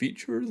actually a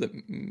feature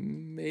that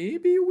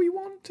maybe we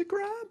want to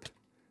grab?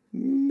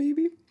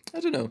 Maybe. I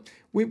don't know.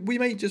 We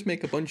might just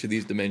make a bunch of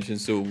these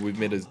dimensions. So we've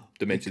made a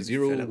dimension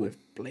 0. Fill it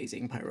with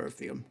blazing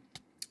pyrotheum.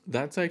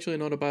 That's actually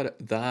not a bad...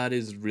 That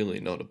is really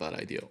not a bad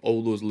idea.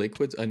 All those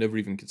liquids, I never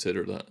even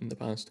considered that in the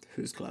past.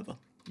 Who's clever?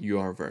 You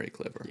are very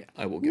clever. Yeah.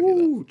 I will give you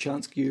that. Ooh,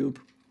 chance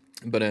cube.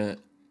 But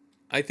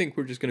I think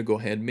we're just going to go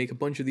ahead and make a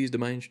bunch of these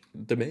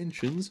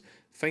dimensions,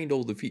 find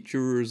all the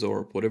features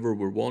or whatever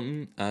we're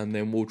wanting, and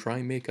then we'll try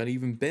and make an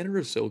even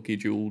better Silky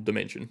Jewel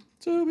dimension.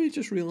 So we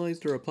just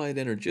realized our applied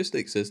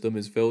energistic system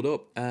is filled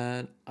up,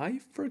 and I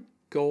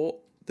forgot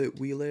that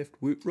we left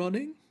Woot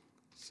running.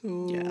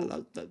 So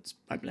Yeah, that's...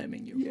 I'm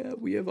blaming you. yeah,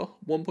 we have a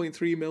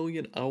 1.3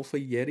 million Alpha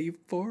Yeti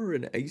for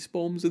and ice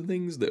bombs and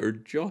things that are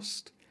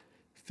just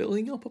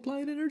filling up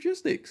applied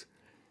energistics.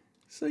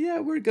 So yeah,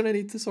 we're gonna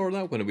need to sort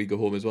that when we go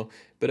home as well.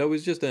 But I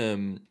was just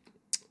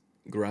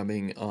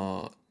grabbing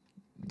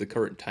the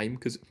current time,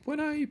 because when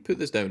I put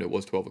this down it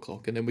was 12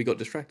 o'clock, and then we got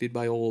distracted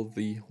by all of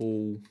the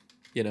whole,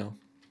 you know,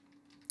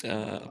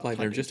 applied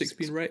energistics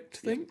being wrecked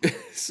thing.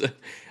 So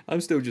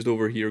I'm still just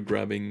over here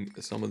grabbing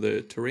some of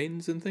the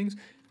terrains and things.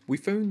 We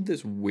found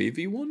this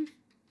wavy one,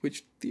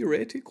 which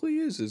theoretically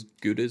is as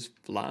good as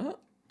flat,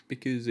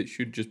 because it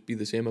should just be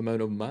the same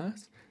amount of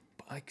mass.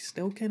 But I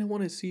still kind of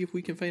want to see if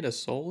we can find a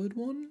solid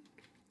one.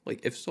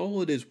 Like, if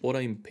solid is what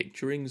I'm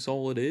picturing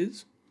solid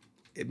is,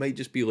 it might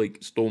just be like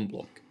stone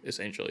block,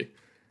 essentially.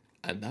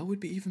 And that would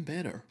be even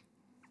better.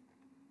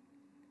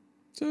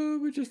 So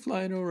we're just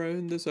flying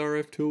around this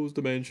RFTools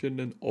dimension,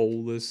 and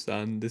all this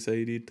sand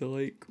decided to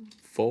like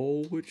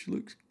fall, which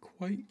looks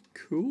quite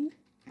cool.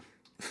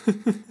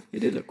 It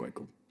did look quite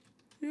cool.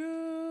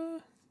 Yeah,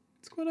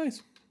 it's quite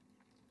nice.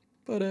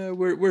 But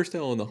we're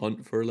still on the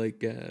hunt for like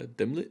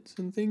dimlets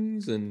and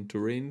things and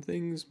terrain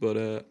things.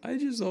 But I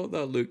just thought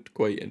that looked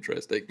quite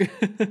interesting.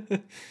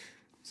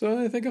 So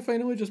I think I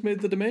finally just made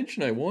the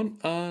dimension I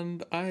want,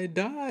 and I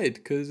died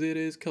because it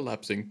is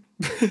collapsing.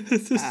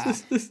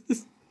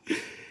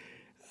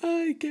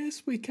 I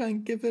guess we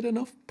can't give it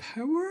enough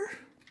power.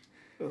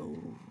 Oh,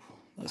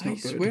 that's I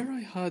not good. swear I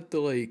had the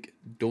like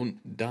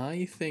don't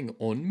die thing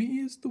on me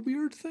is the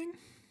weird thing.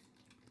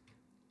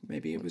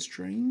 Maybe it was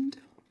drained?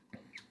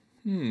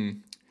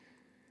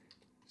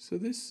 So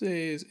this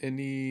says it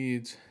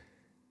needs,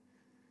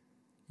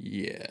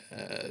 yeah,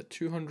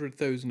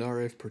 200,000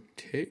 RF per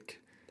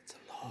tick. That's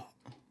a lot.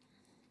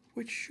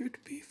 Which should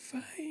be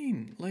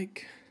fine.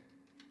 Like,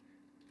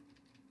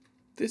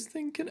 this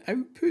thing can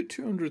output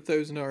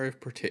 200,000 RF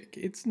per tick.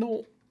 It's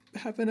not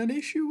having an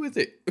issue with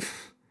it.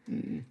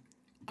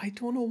 I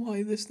don't know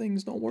why this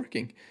thing's not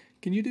working.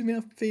 Can you do me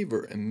a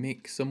favor and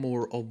make some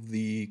more of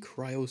the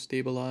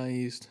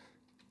cryo-stabilized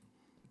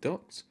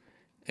ducts?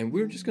 And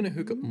we're just going to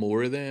hook up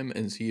more of them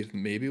and see if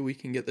maybe we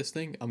can get this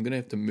thing. I'm going to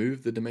have to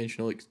move the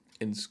dimensional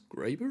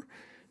inscriber,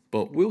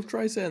 but we'll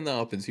try setting that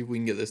up and see if we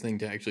can get this thing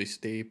to actually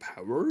stay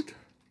powered.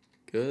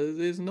 Because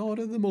it's not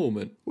at the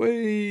moment.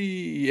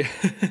 Way!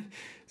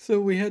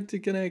 So we had to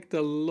connect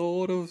a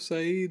lot of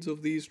sides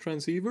of these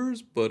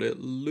transceivers, but it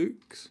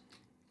looks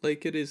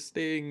like it is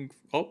staying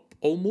up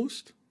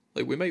almost.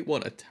 Like we might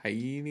want a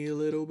tiny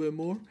little bit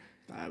more.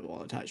 I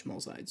will attach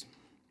more sides.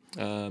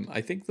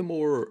 I think the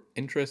more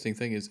interesting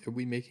thing is, are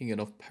we making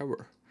enough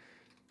power?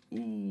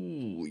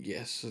 Ooh,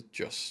 yes,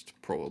 just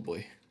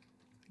probably.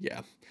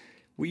 Yeah.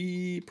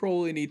 We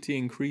probably need to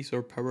increase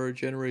our power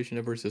generation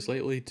ever so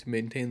slightly to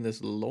maintain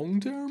this long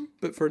term,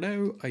 but for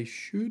now I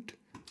should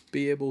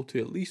be able to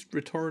at least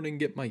return and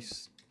get my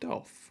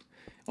stuff.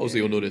 Also,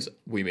 you'll notice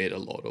we made a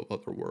lot of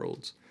other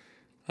worlds.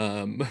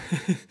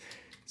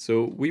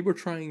 So we were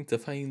trying to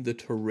find the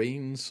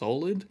terrain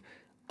solid,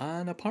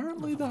 and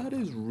apparently that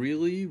is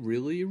really,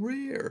 really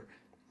rare.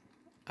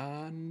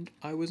 And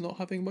I was not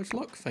having much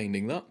luck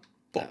finding that,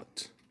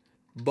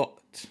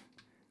 but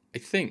I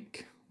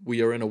think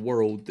we are in a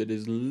world that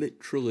is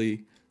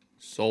literally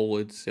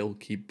solid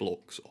silky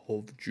blocks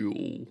of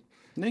jewel.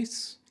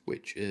 Nice.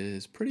 Which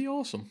is pretty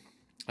awesome,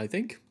 I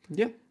think.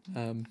 Yeah,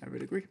 I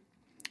would agree.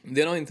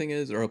 The annoying thing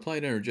is our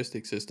applied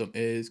energistic system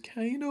is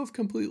kind of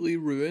completely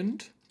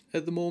ruined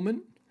at the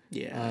moment.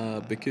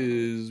 Yeah.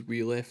 Because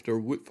we left our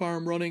wood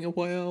farm running a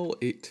while.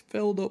 It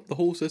filled up the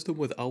whole system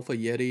with Alpha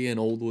Yeti and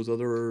all those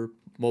other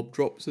mob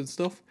drops and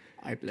stuff.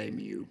 I blame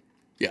you.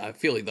 Yeah, I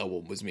feel like that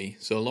one was me.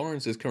 So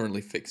Lawrence is currently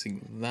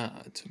fixing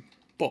that.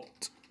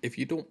 But if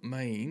you don't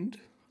mind,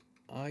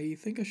 I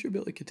think I should be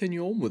able to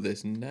continue on with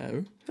this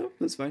now. Oh,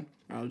 that's fine.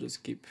 I'll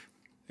just keep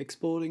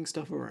exporting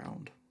stuff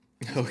around.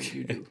 Okay.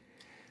 You do.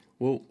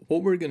 Well,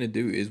 what we're going to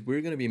do is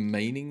we're going to be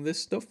mining this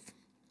stuff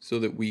so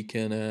that we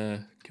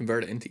can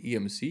convert it into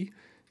EMC.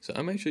 So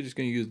I'm actually just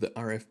going to use the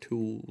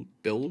RFTools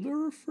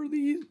builder for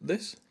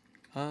this.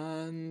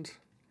 And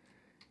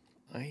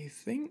I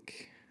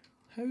think,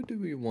 how do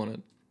we want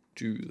to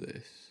do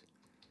this?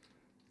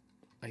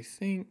 I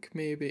think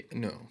maybe,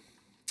 no.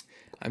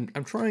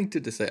 I'm trying to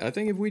decide. I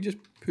think if we just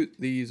put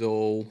these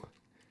all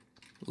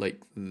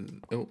like,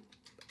 oh,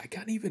 I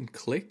can't even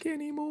click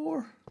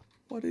anymore.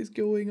 What is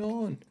going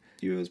on?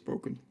 Yours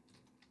broken.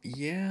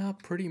 Yeah,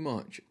 pretty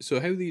much. So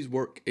how these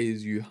work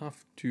is you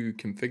have to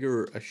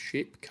configure a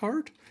shape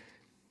card.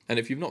 And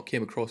if you've not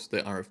came across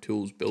the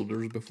RFTools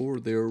builders before,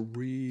 they're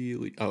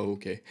really... Oh,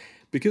 okay.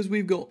 Because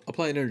we've got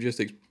applied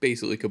energistics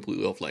basically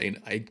completely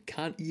offline, I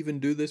can't even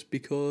do this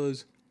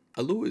because,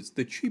 although it's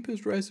the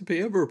cheapest recipe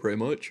ever pretty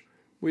much,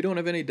 we don't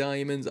have any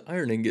diamonds,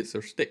 iron ingots,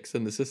 or sticks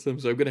in the system,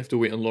 so I'm going to have to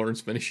wait on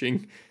Lawrence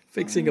fixing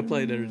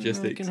applied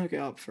energistics. I can hook it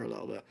up for a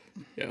little bit.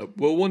 Yeah,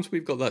 well, once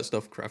we've got that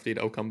stuff crafted,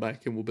 I'll come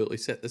back and we'll be able to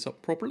set this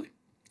up properly.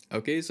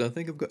 Okay, so I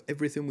think I've got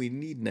everything we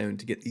need now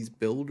to get these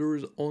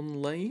builders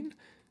online.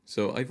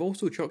 So I've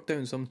also chucked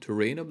down some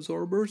terrain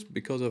absorbers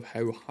because of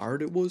how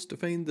hard it was to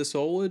find the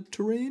solid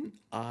terrain.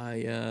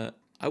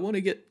 I want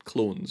to get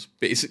clones,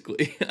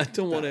 basically. I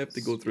don't want to have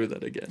to go through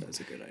that again.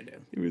 That's a good idea.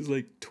 It was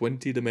like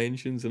 20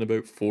 dimensions and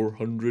about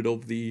 400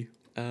 of the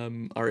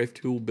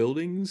RFTools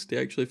buildings to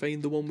actually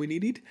find the one we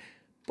needed.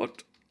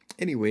 But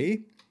anyway,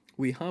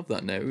 we have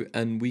that now,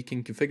 and we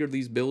can configure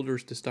these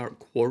builders to start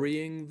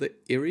quarrying the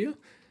area.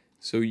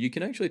 So you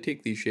can actually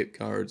take these shape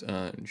cards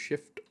and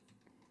shift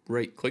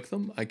right click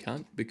them. I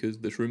can't because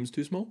this room's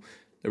too small.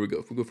 There we go.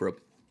 If we go for a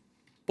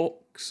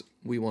box,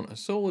 we want a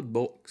solid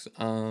box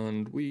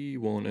and we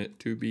want it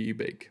to be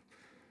big.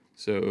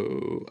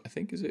 So I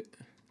think is it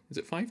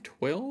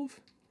 512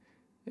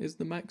 is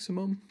the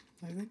maximum?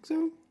 I think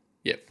so.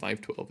 Yeah,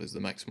 512 is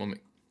the maximum.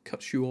 It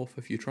cuts you off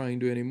if you try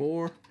and do any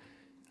more.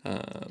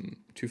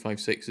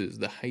 256 is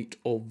the height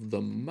of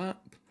the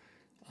map,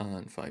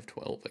 and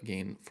 512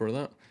 again for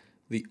that.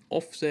 The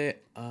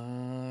offset,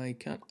 I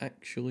can't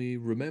actually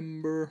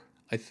remember.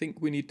 I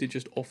think we need to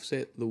just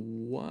offset the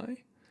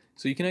Y.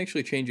 So you can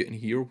actually change it in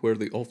here where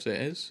the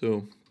offset is.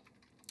 So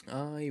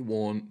I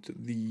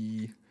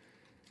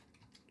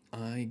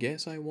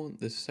guess I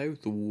want the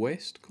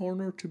southwest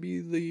corner to be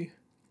the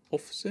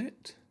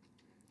offset.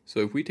 So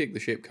if we take the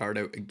shape card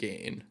out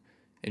again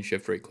and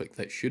shift right click,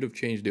 that should have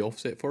changed the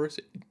offset for us.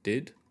 It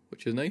did,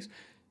 which is nice.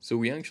 So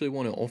we actually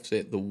want to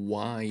offset the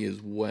Y as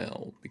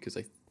well, because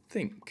I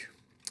think,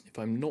 if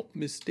I'm not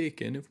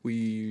mistaken, if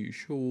we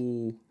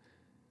show,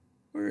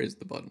 where is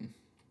the button?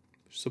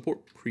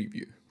 Support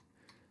preview.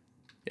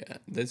 Yeah,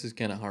 this is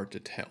kind of hard to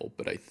tell,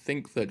 but I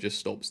think that just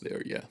stops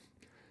there, yeah.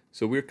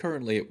 So we're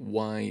currently at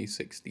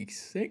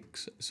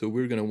Y66, so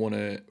we're going to want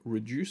to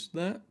reduce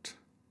that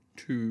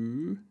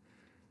to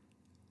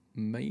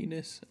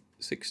minus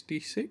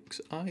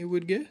 66, I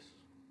would guess.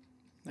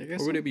 I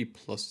guess Or would so. it be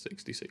plus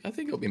 66? I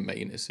think it'll be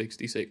minus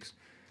 66.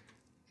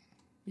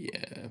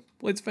 Yeah,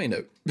 let's find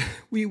out.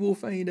 We will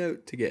find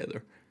out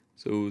together.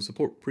 So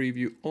support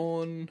preview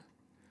on.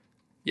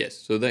 Yes,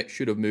 so that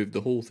should have moved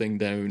the whole thing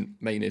down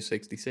minus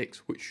 66,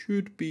 which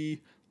should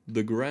be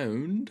the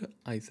ground,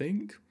 I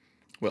think.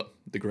 Well,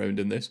 the ground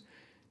in this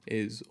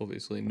is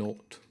obviously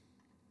not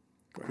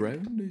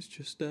ground. It's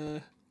just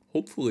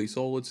hopefully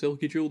solid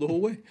silky jewel the whole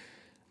way.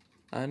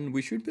 And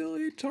we should be able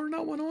to turn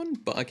that one on,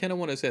 but I kind of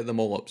want to set them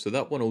all up. So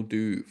that one will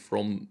do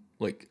from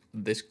like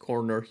this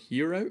corner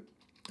here out.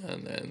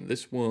 And then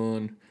this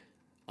one,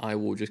 I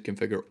will just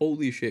configure all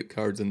these shape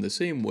cards in the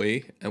same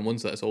way. And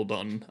once that's all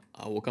done,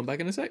 I will come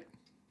back in a sec.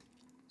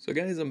 So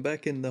guys, I'm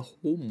back in the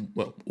home,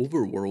 well,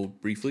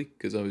 overworld briefly,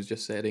 because I was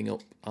just setting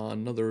up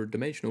another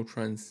dimensional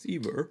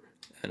transceiver,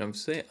 and I've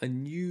set a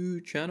new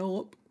channel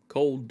up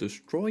called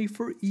Destroy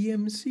for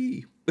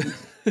EMC.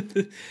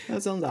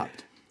 That sounds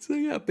apt. So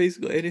yeah,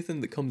 basically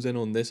anything that comes in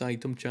on this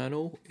item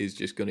channel is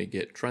just going to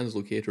get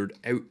translocated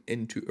out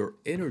into our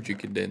energy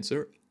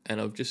condenser,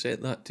 and I've just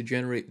set that to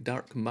generate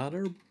dark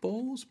matter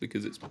balls,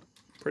 because it's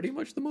pretty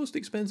much the most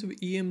expensive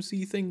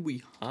EMC thing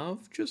we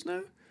have just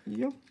now.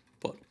 Yep.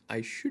 But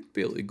I should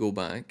be able to go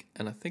back,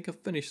 and I think I've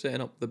finished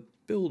setting up the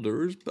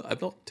builders, but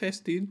I've not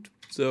tested,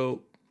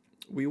 so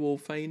we will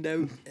find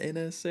out in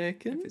a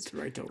second. If it's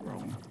right or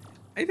wrong.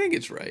 I think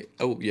it's right.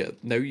 Oh yeah,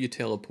 now you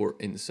teleport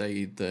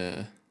inside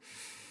the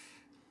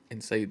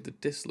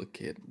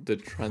dislocate, the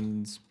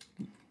transceiver.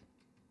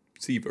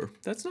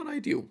 That's not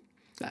ideal.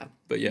 No.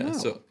 But yeah, No.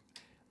 so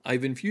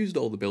I've infused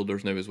all the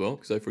builders now as well,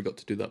 because I forgot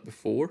to do that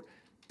before.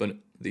 But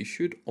they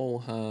should all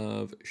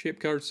have shape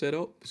cards set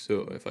up.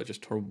 So if I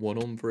just turn one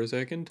on for a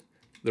second,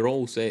 they're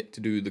all set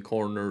to do the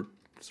corner,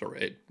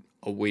 sorry,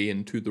 away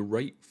and to the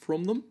right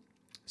from them.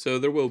 So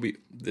there will be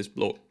this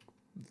block,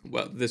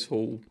 well, this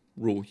whole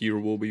row here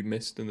will be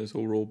missed in this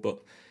whole row, but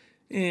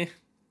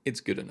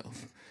it's good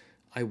enough.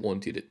 I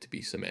wanted it to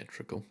be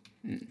symmetrical.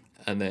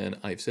 And then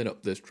I've set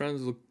up this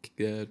transceiver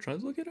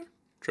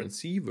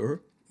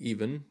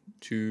even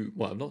to,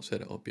 well, I've not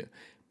set it up yet,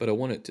 but I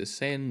want it to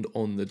send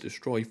on the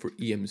Destroy for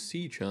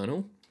EMC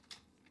channel.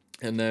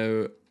 And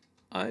now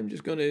I'm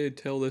just going to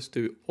tell this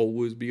to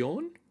always be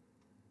on.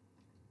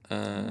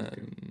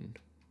 And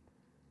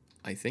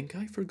I think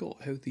I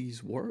forgot how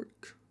these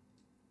work.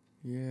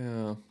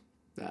 Yeah.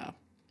 Ah.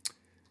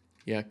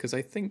 Yeah, because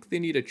I think they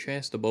need a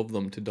chest above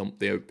them to dump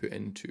the output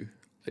into.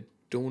 I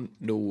don't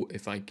know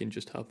if I can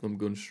just have them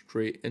going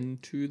straight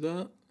into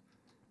that.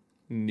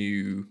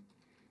 No.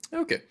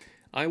 Okay.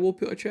 I will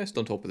put a chest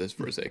on top of this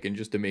for a second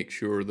just to make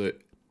sure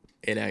that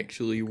it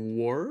actually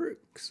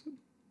works.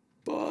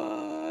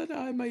 But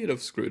I might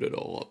have screwed it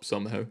all up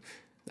somehow.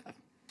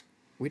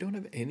 We don't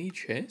have any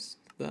chest?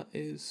 That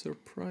is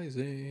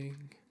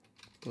surprising.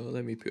 Well,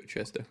 let me put a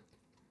chest there.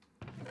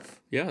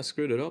 Yeah, I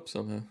screwed it up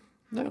somehow.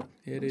 No.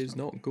 It is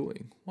not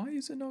going. Why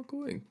is it not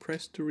going?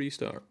 Press to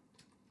restart.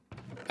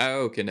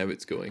 Oh, okay, now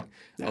it's going.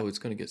 Yeah. Oh, it's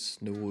going to get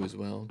snow as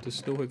well. Does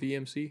snow have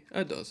EMC?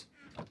 It does.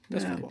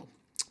 That's Yeah, fine. well,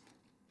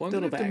 Well, I'm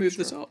going to little have to bit move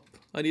this extra. up.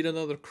 I need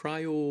another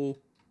cryo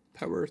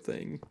power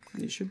thing.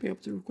 you should be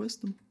able to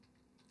request them.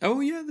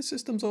 Oh, yeah, the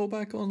system's all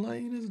back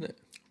online, isn't it?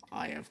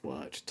 I have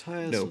worked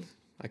tirelessly. No,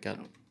 I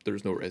can't.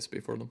 There's no recipe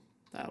for them.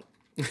 No.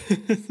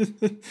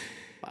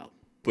 Well,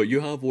 But you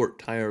have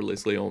worked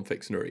tirelessly on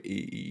fixing our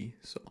AE,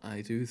 so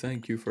I do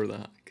thank you for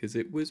that, because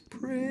it was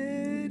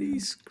pretty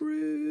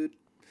screwed.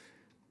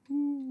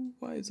 Ooh,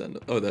 why is that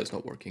not? Oh, that's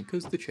not working,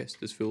 because the chest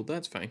is full.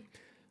 That's fine.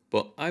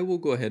 But I will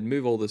go ahead and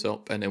move all this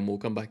up, and then we'll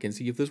come back and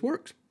see if this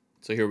works.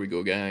 So here we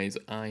go, guys.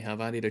 I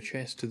have added a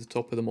chest to the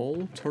top of them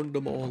all, turned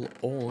them all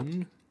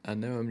on,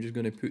 and now I'm just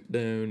going to put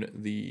down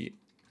the,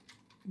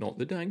 not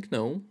the dank,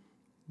 no,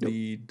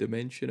 the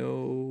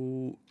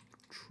dimensional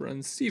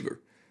transceiver.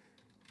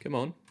 Come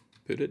on,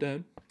 put it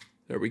down.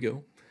 There we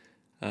go.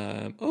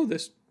 Oh,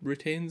 this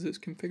retains its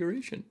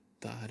configuration.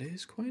 That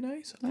is quite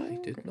nice. I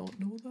did not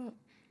know that.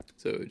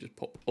 So just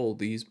pop all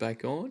these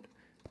back on,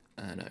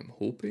 and I'm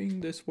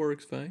hoping this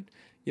works fine.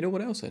 You know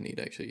what else I need,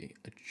 actually?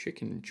 A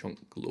chicken chunk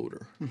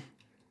loader.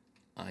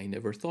 I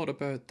never thought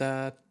about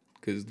that,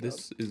 because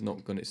this is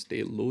not going to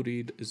stay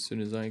loaded as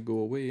soon as I go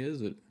away, is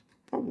it?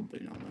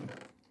 probably not.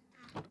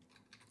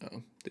 No.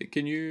 Oh,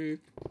 can you...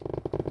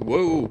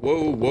 Whoa,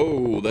 whoa,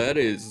 whoa, that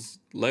is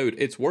loud.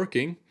 It's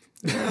working.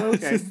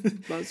 Okay,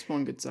 that's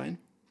one good sign.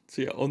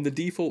 So yeah, on the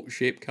default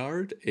shape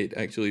card, it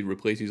actually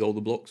replaces all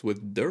the blocks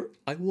with dirt.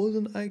 I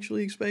wasn't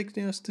actually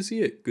expecting us to see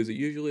it, because it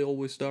usually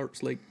always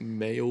starts like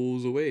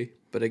miles away.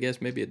 But I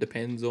guess maybe it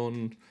depends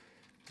on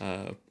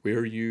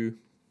which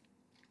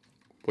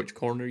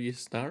corner you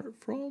start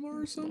from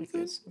or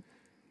something. So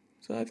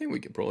I think we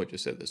could probably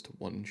just set this to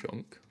one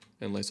chunk,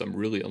 unless I'm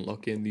really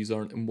unlucky and these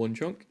aren't in one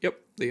chunk. Yep,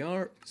 they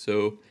are.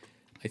 So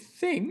I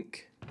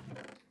think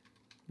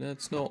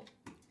that's not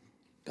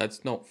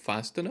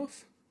fast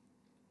enough.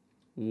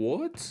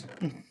 What?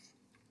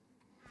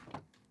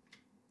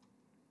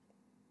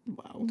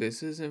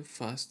 This isn't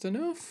fast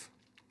enough.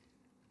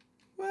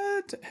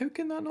 What? How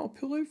can that not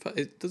pull out fast?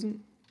 It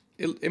doesn't...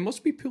 It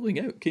must be pulling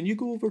out. Can you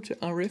go over to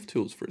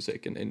RFTools for a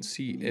second and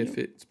see if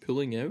it's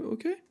pulling out,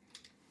 okay?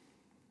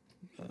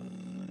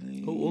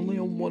 Oh, only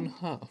on one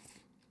half.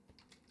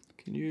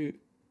 Can you...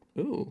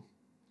 Oh.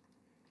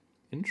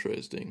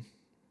 Interesting.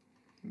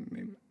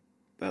 Maybe.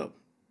 Oh.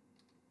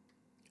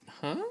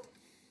 Huh?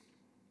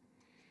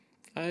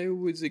 I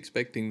was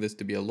expecting this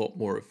to be a lot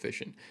more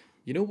efficient.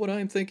 You know what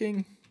I'm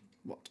thinking?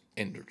 What?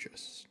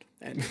 Energist.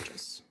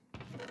 Energist.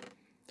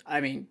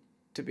 I mean,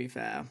 to be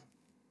fair,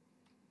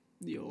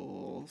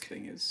 your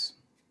thing is...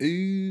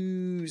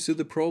 Ooh, so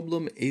the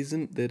problem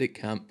isn't that it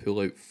can't pull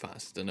out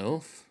fast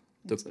enough.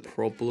 The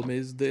problem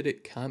is that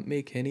it can't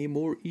make any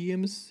more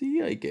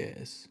EMC, I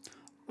guess.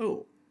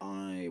 Oh,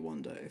 I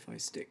wonder if I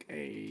stick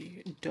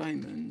a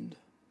diamond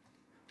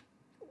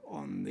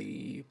on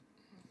the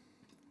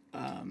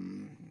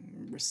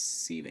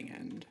receiving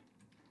end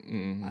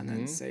and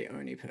then say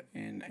only put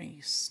in a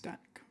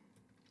stack.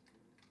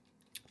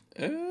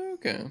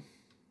 Okay.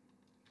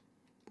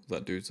 Will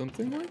that do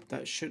something like?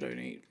 That should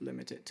only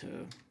limit it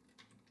to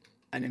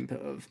an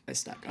input of a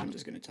stack. I'm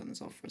just going to turn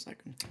this off for a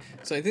second.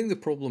 So I think the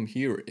problem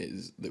here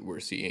is that we're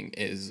seeing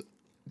is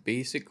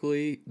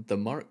basically the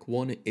Mark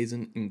 1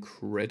 isn't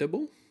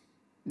incredible.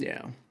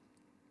 Yeah.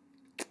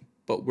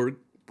 But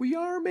we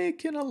are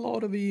making a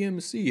lot of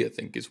EMC, I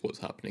think, is what's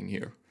happening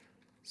here.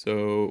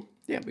 So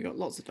yeah, we got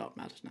lots of dark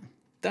matter now.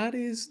 That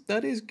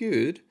is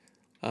good.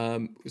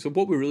 So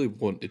what we really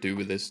want to do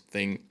with this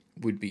thing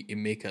would be to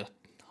make a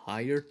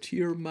higher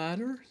tier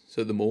matter.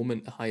 So at the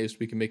moment, the highest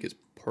we can make is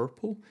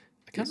purple.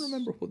 I can't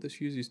remember what this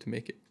uses to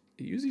make it.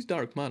 It uses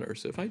dark matter.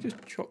 So if I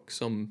just chuck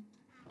some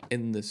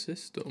in the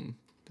system,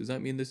 does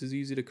that mean this is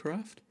easy to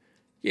craft?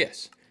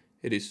 Yes,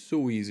 it is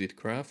so easy to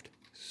craft.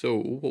 So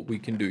what we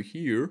can do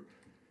here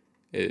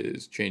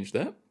is change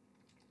that.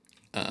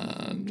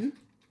 And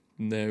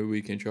now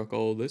we can chuck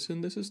all this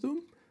in the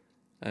system.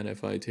 And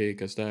if I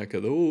take a stack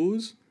of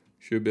those,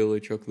 should be able to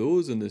chuck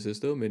those in the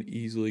system and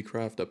easily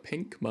craft a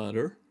pink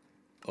matter.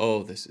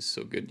 Oh, this is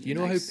so good. You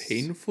know how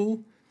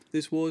painful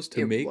this was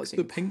to make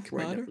the pink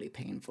matter? Incredibly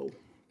painful.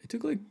 It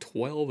took like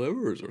 12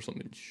 hours or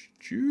something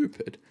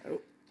stupid.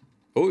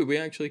 Oh, are we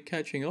actually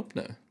catching up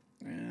now?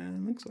 Yeah,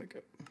 looks like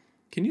it.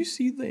 Can you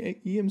see the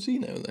EMC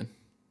now then?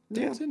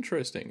 Yeah. That's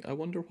interesting. I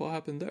wonder what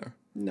happened there.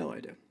 No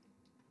idea.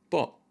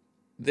 But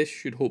this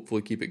should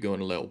hopefully keep it going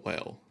a little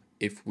while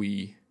if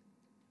we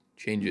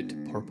change it to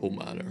purple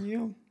matter.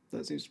 Yeah,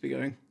 that seems to be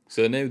going.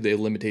 So now the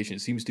limitation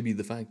seems to be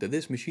the fact that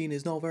this machine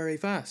is not very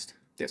fast.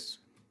 Yes.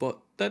 But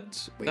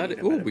that's...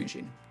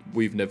 machine.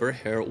 We've never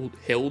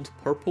held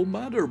purple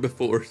matter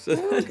before, so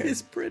that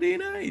is pretty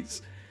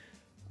nice.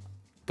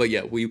 But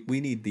yeah, we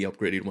need the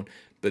upgraded one.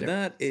 But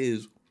that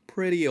is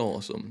pretty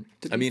awesome.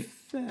 To be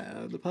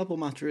fair, the purple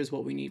matter is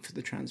what we need for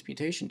the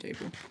transmutation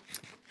table.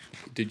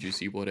 Did you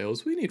see what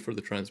else we need for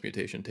the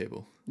transmutation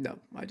table? No,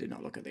 I did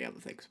not look at the other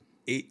things.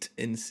 8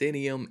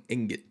 insanium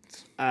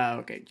ingots.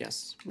 Okay,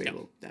 yes.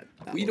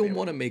 We don't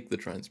want to make the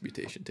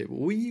transmutation table.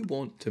 We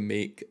want to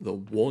make the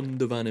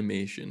wand of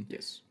animation.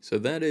 Yes. So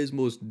that is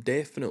most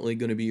definitely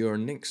going to be our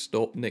next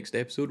stop, next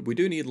episode. We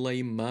do need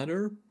lime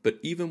matter, but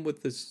even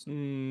with this...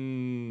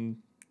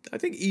 I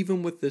think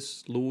even with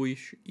this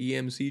slowish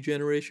EMC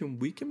generation,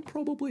 we can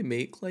probably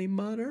make lime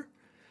matter.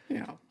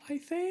 Yeah. I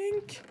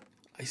think.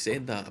 I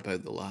said that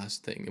about the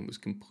last thing and was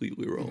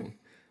completely wrong.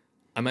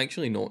 I'm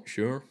actually not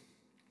sure.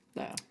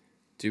 Yeah.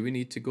 Do we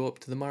need to go up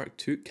to the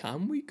Mark II?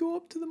 Can we go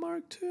up to the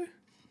Mark II?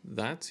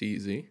 That's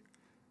easy.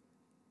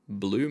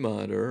 Blue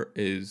matter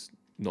is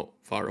not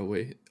far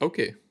away.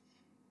 Okay.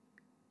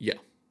 Yeah.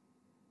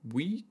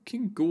 We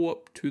can go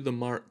up to the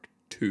Mark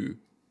II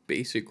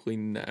basically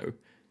now.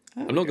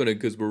 I'm not going to,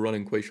 because we're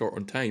running quite short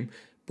on time,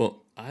 but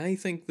I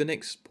think the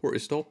next port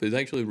of stop is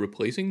actually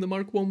replacing the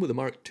Mark 1 with the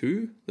Mark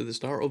II at the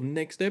start of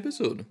next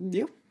episode.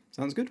 Yep,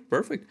 sounds good.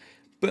 Perfect.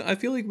 But I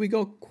feel like we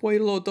got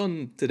quite a lot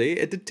done today.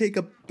 It did take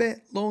a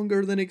bit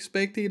longer than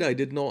expected. I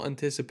did not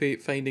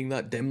anticipate finding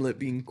that dimlet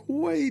being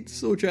quite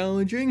so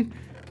challenging.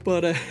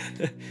 But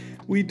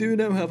we do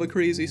now have a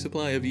crazy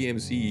supply of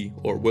EMC,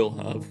 or will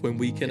have, when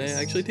we can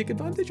actually take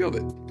advantage of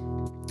it.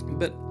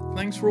 But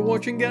thanks for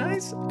watching,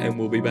 guys, and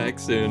we'll be back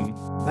soon.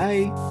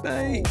 Bye.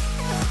 Bye.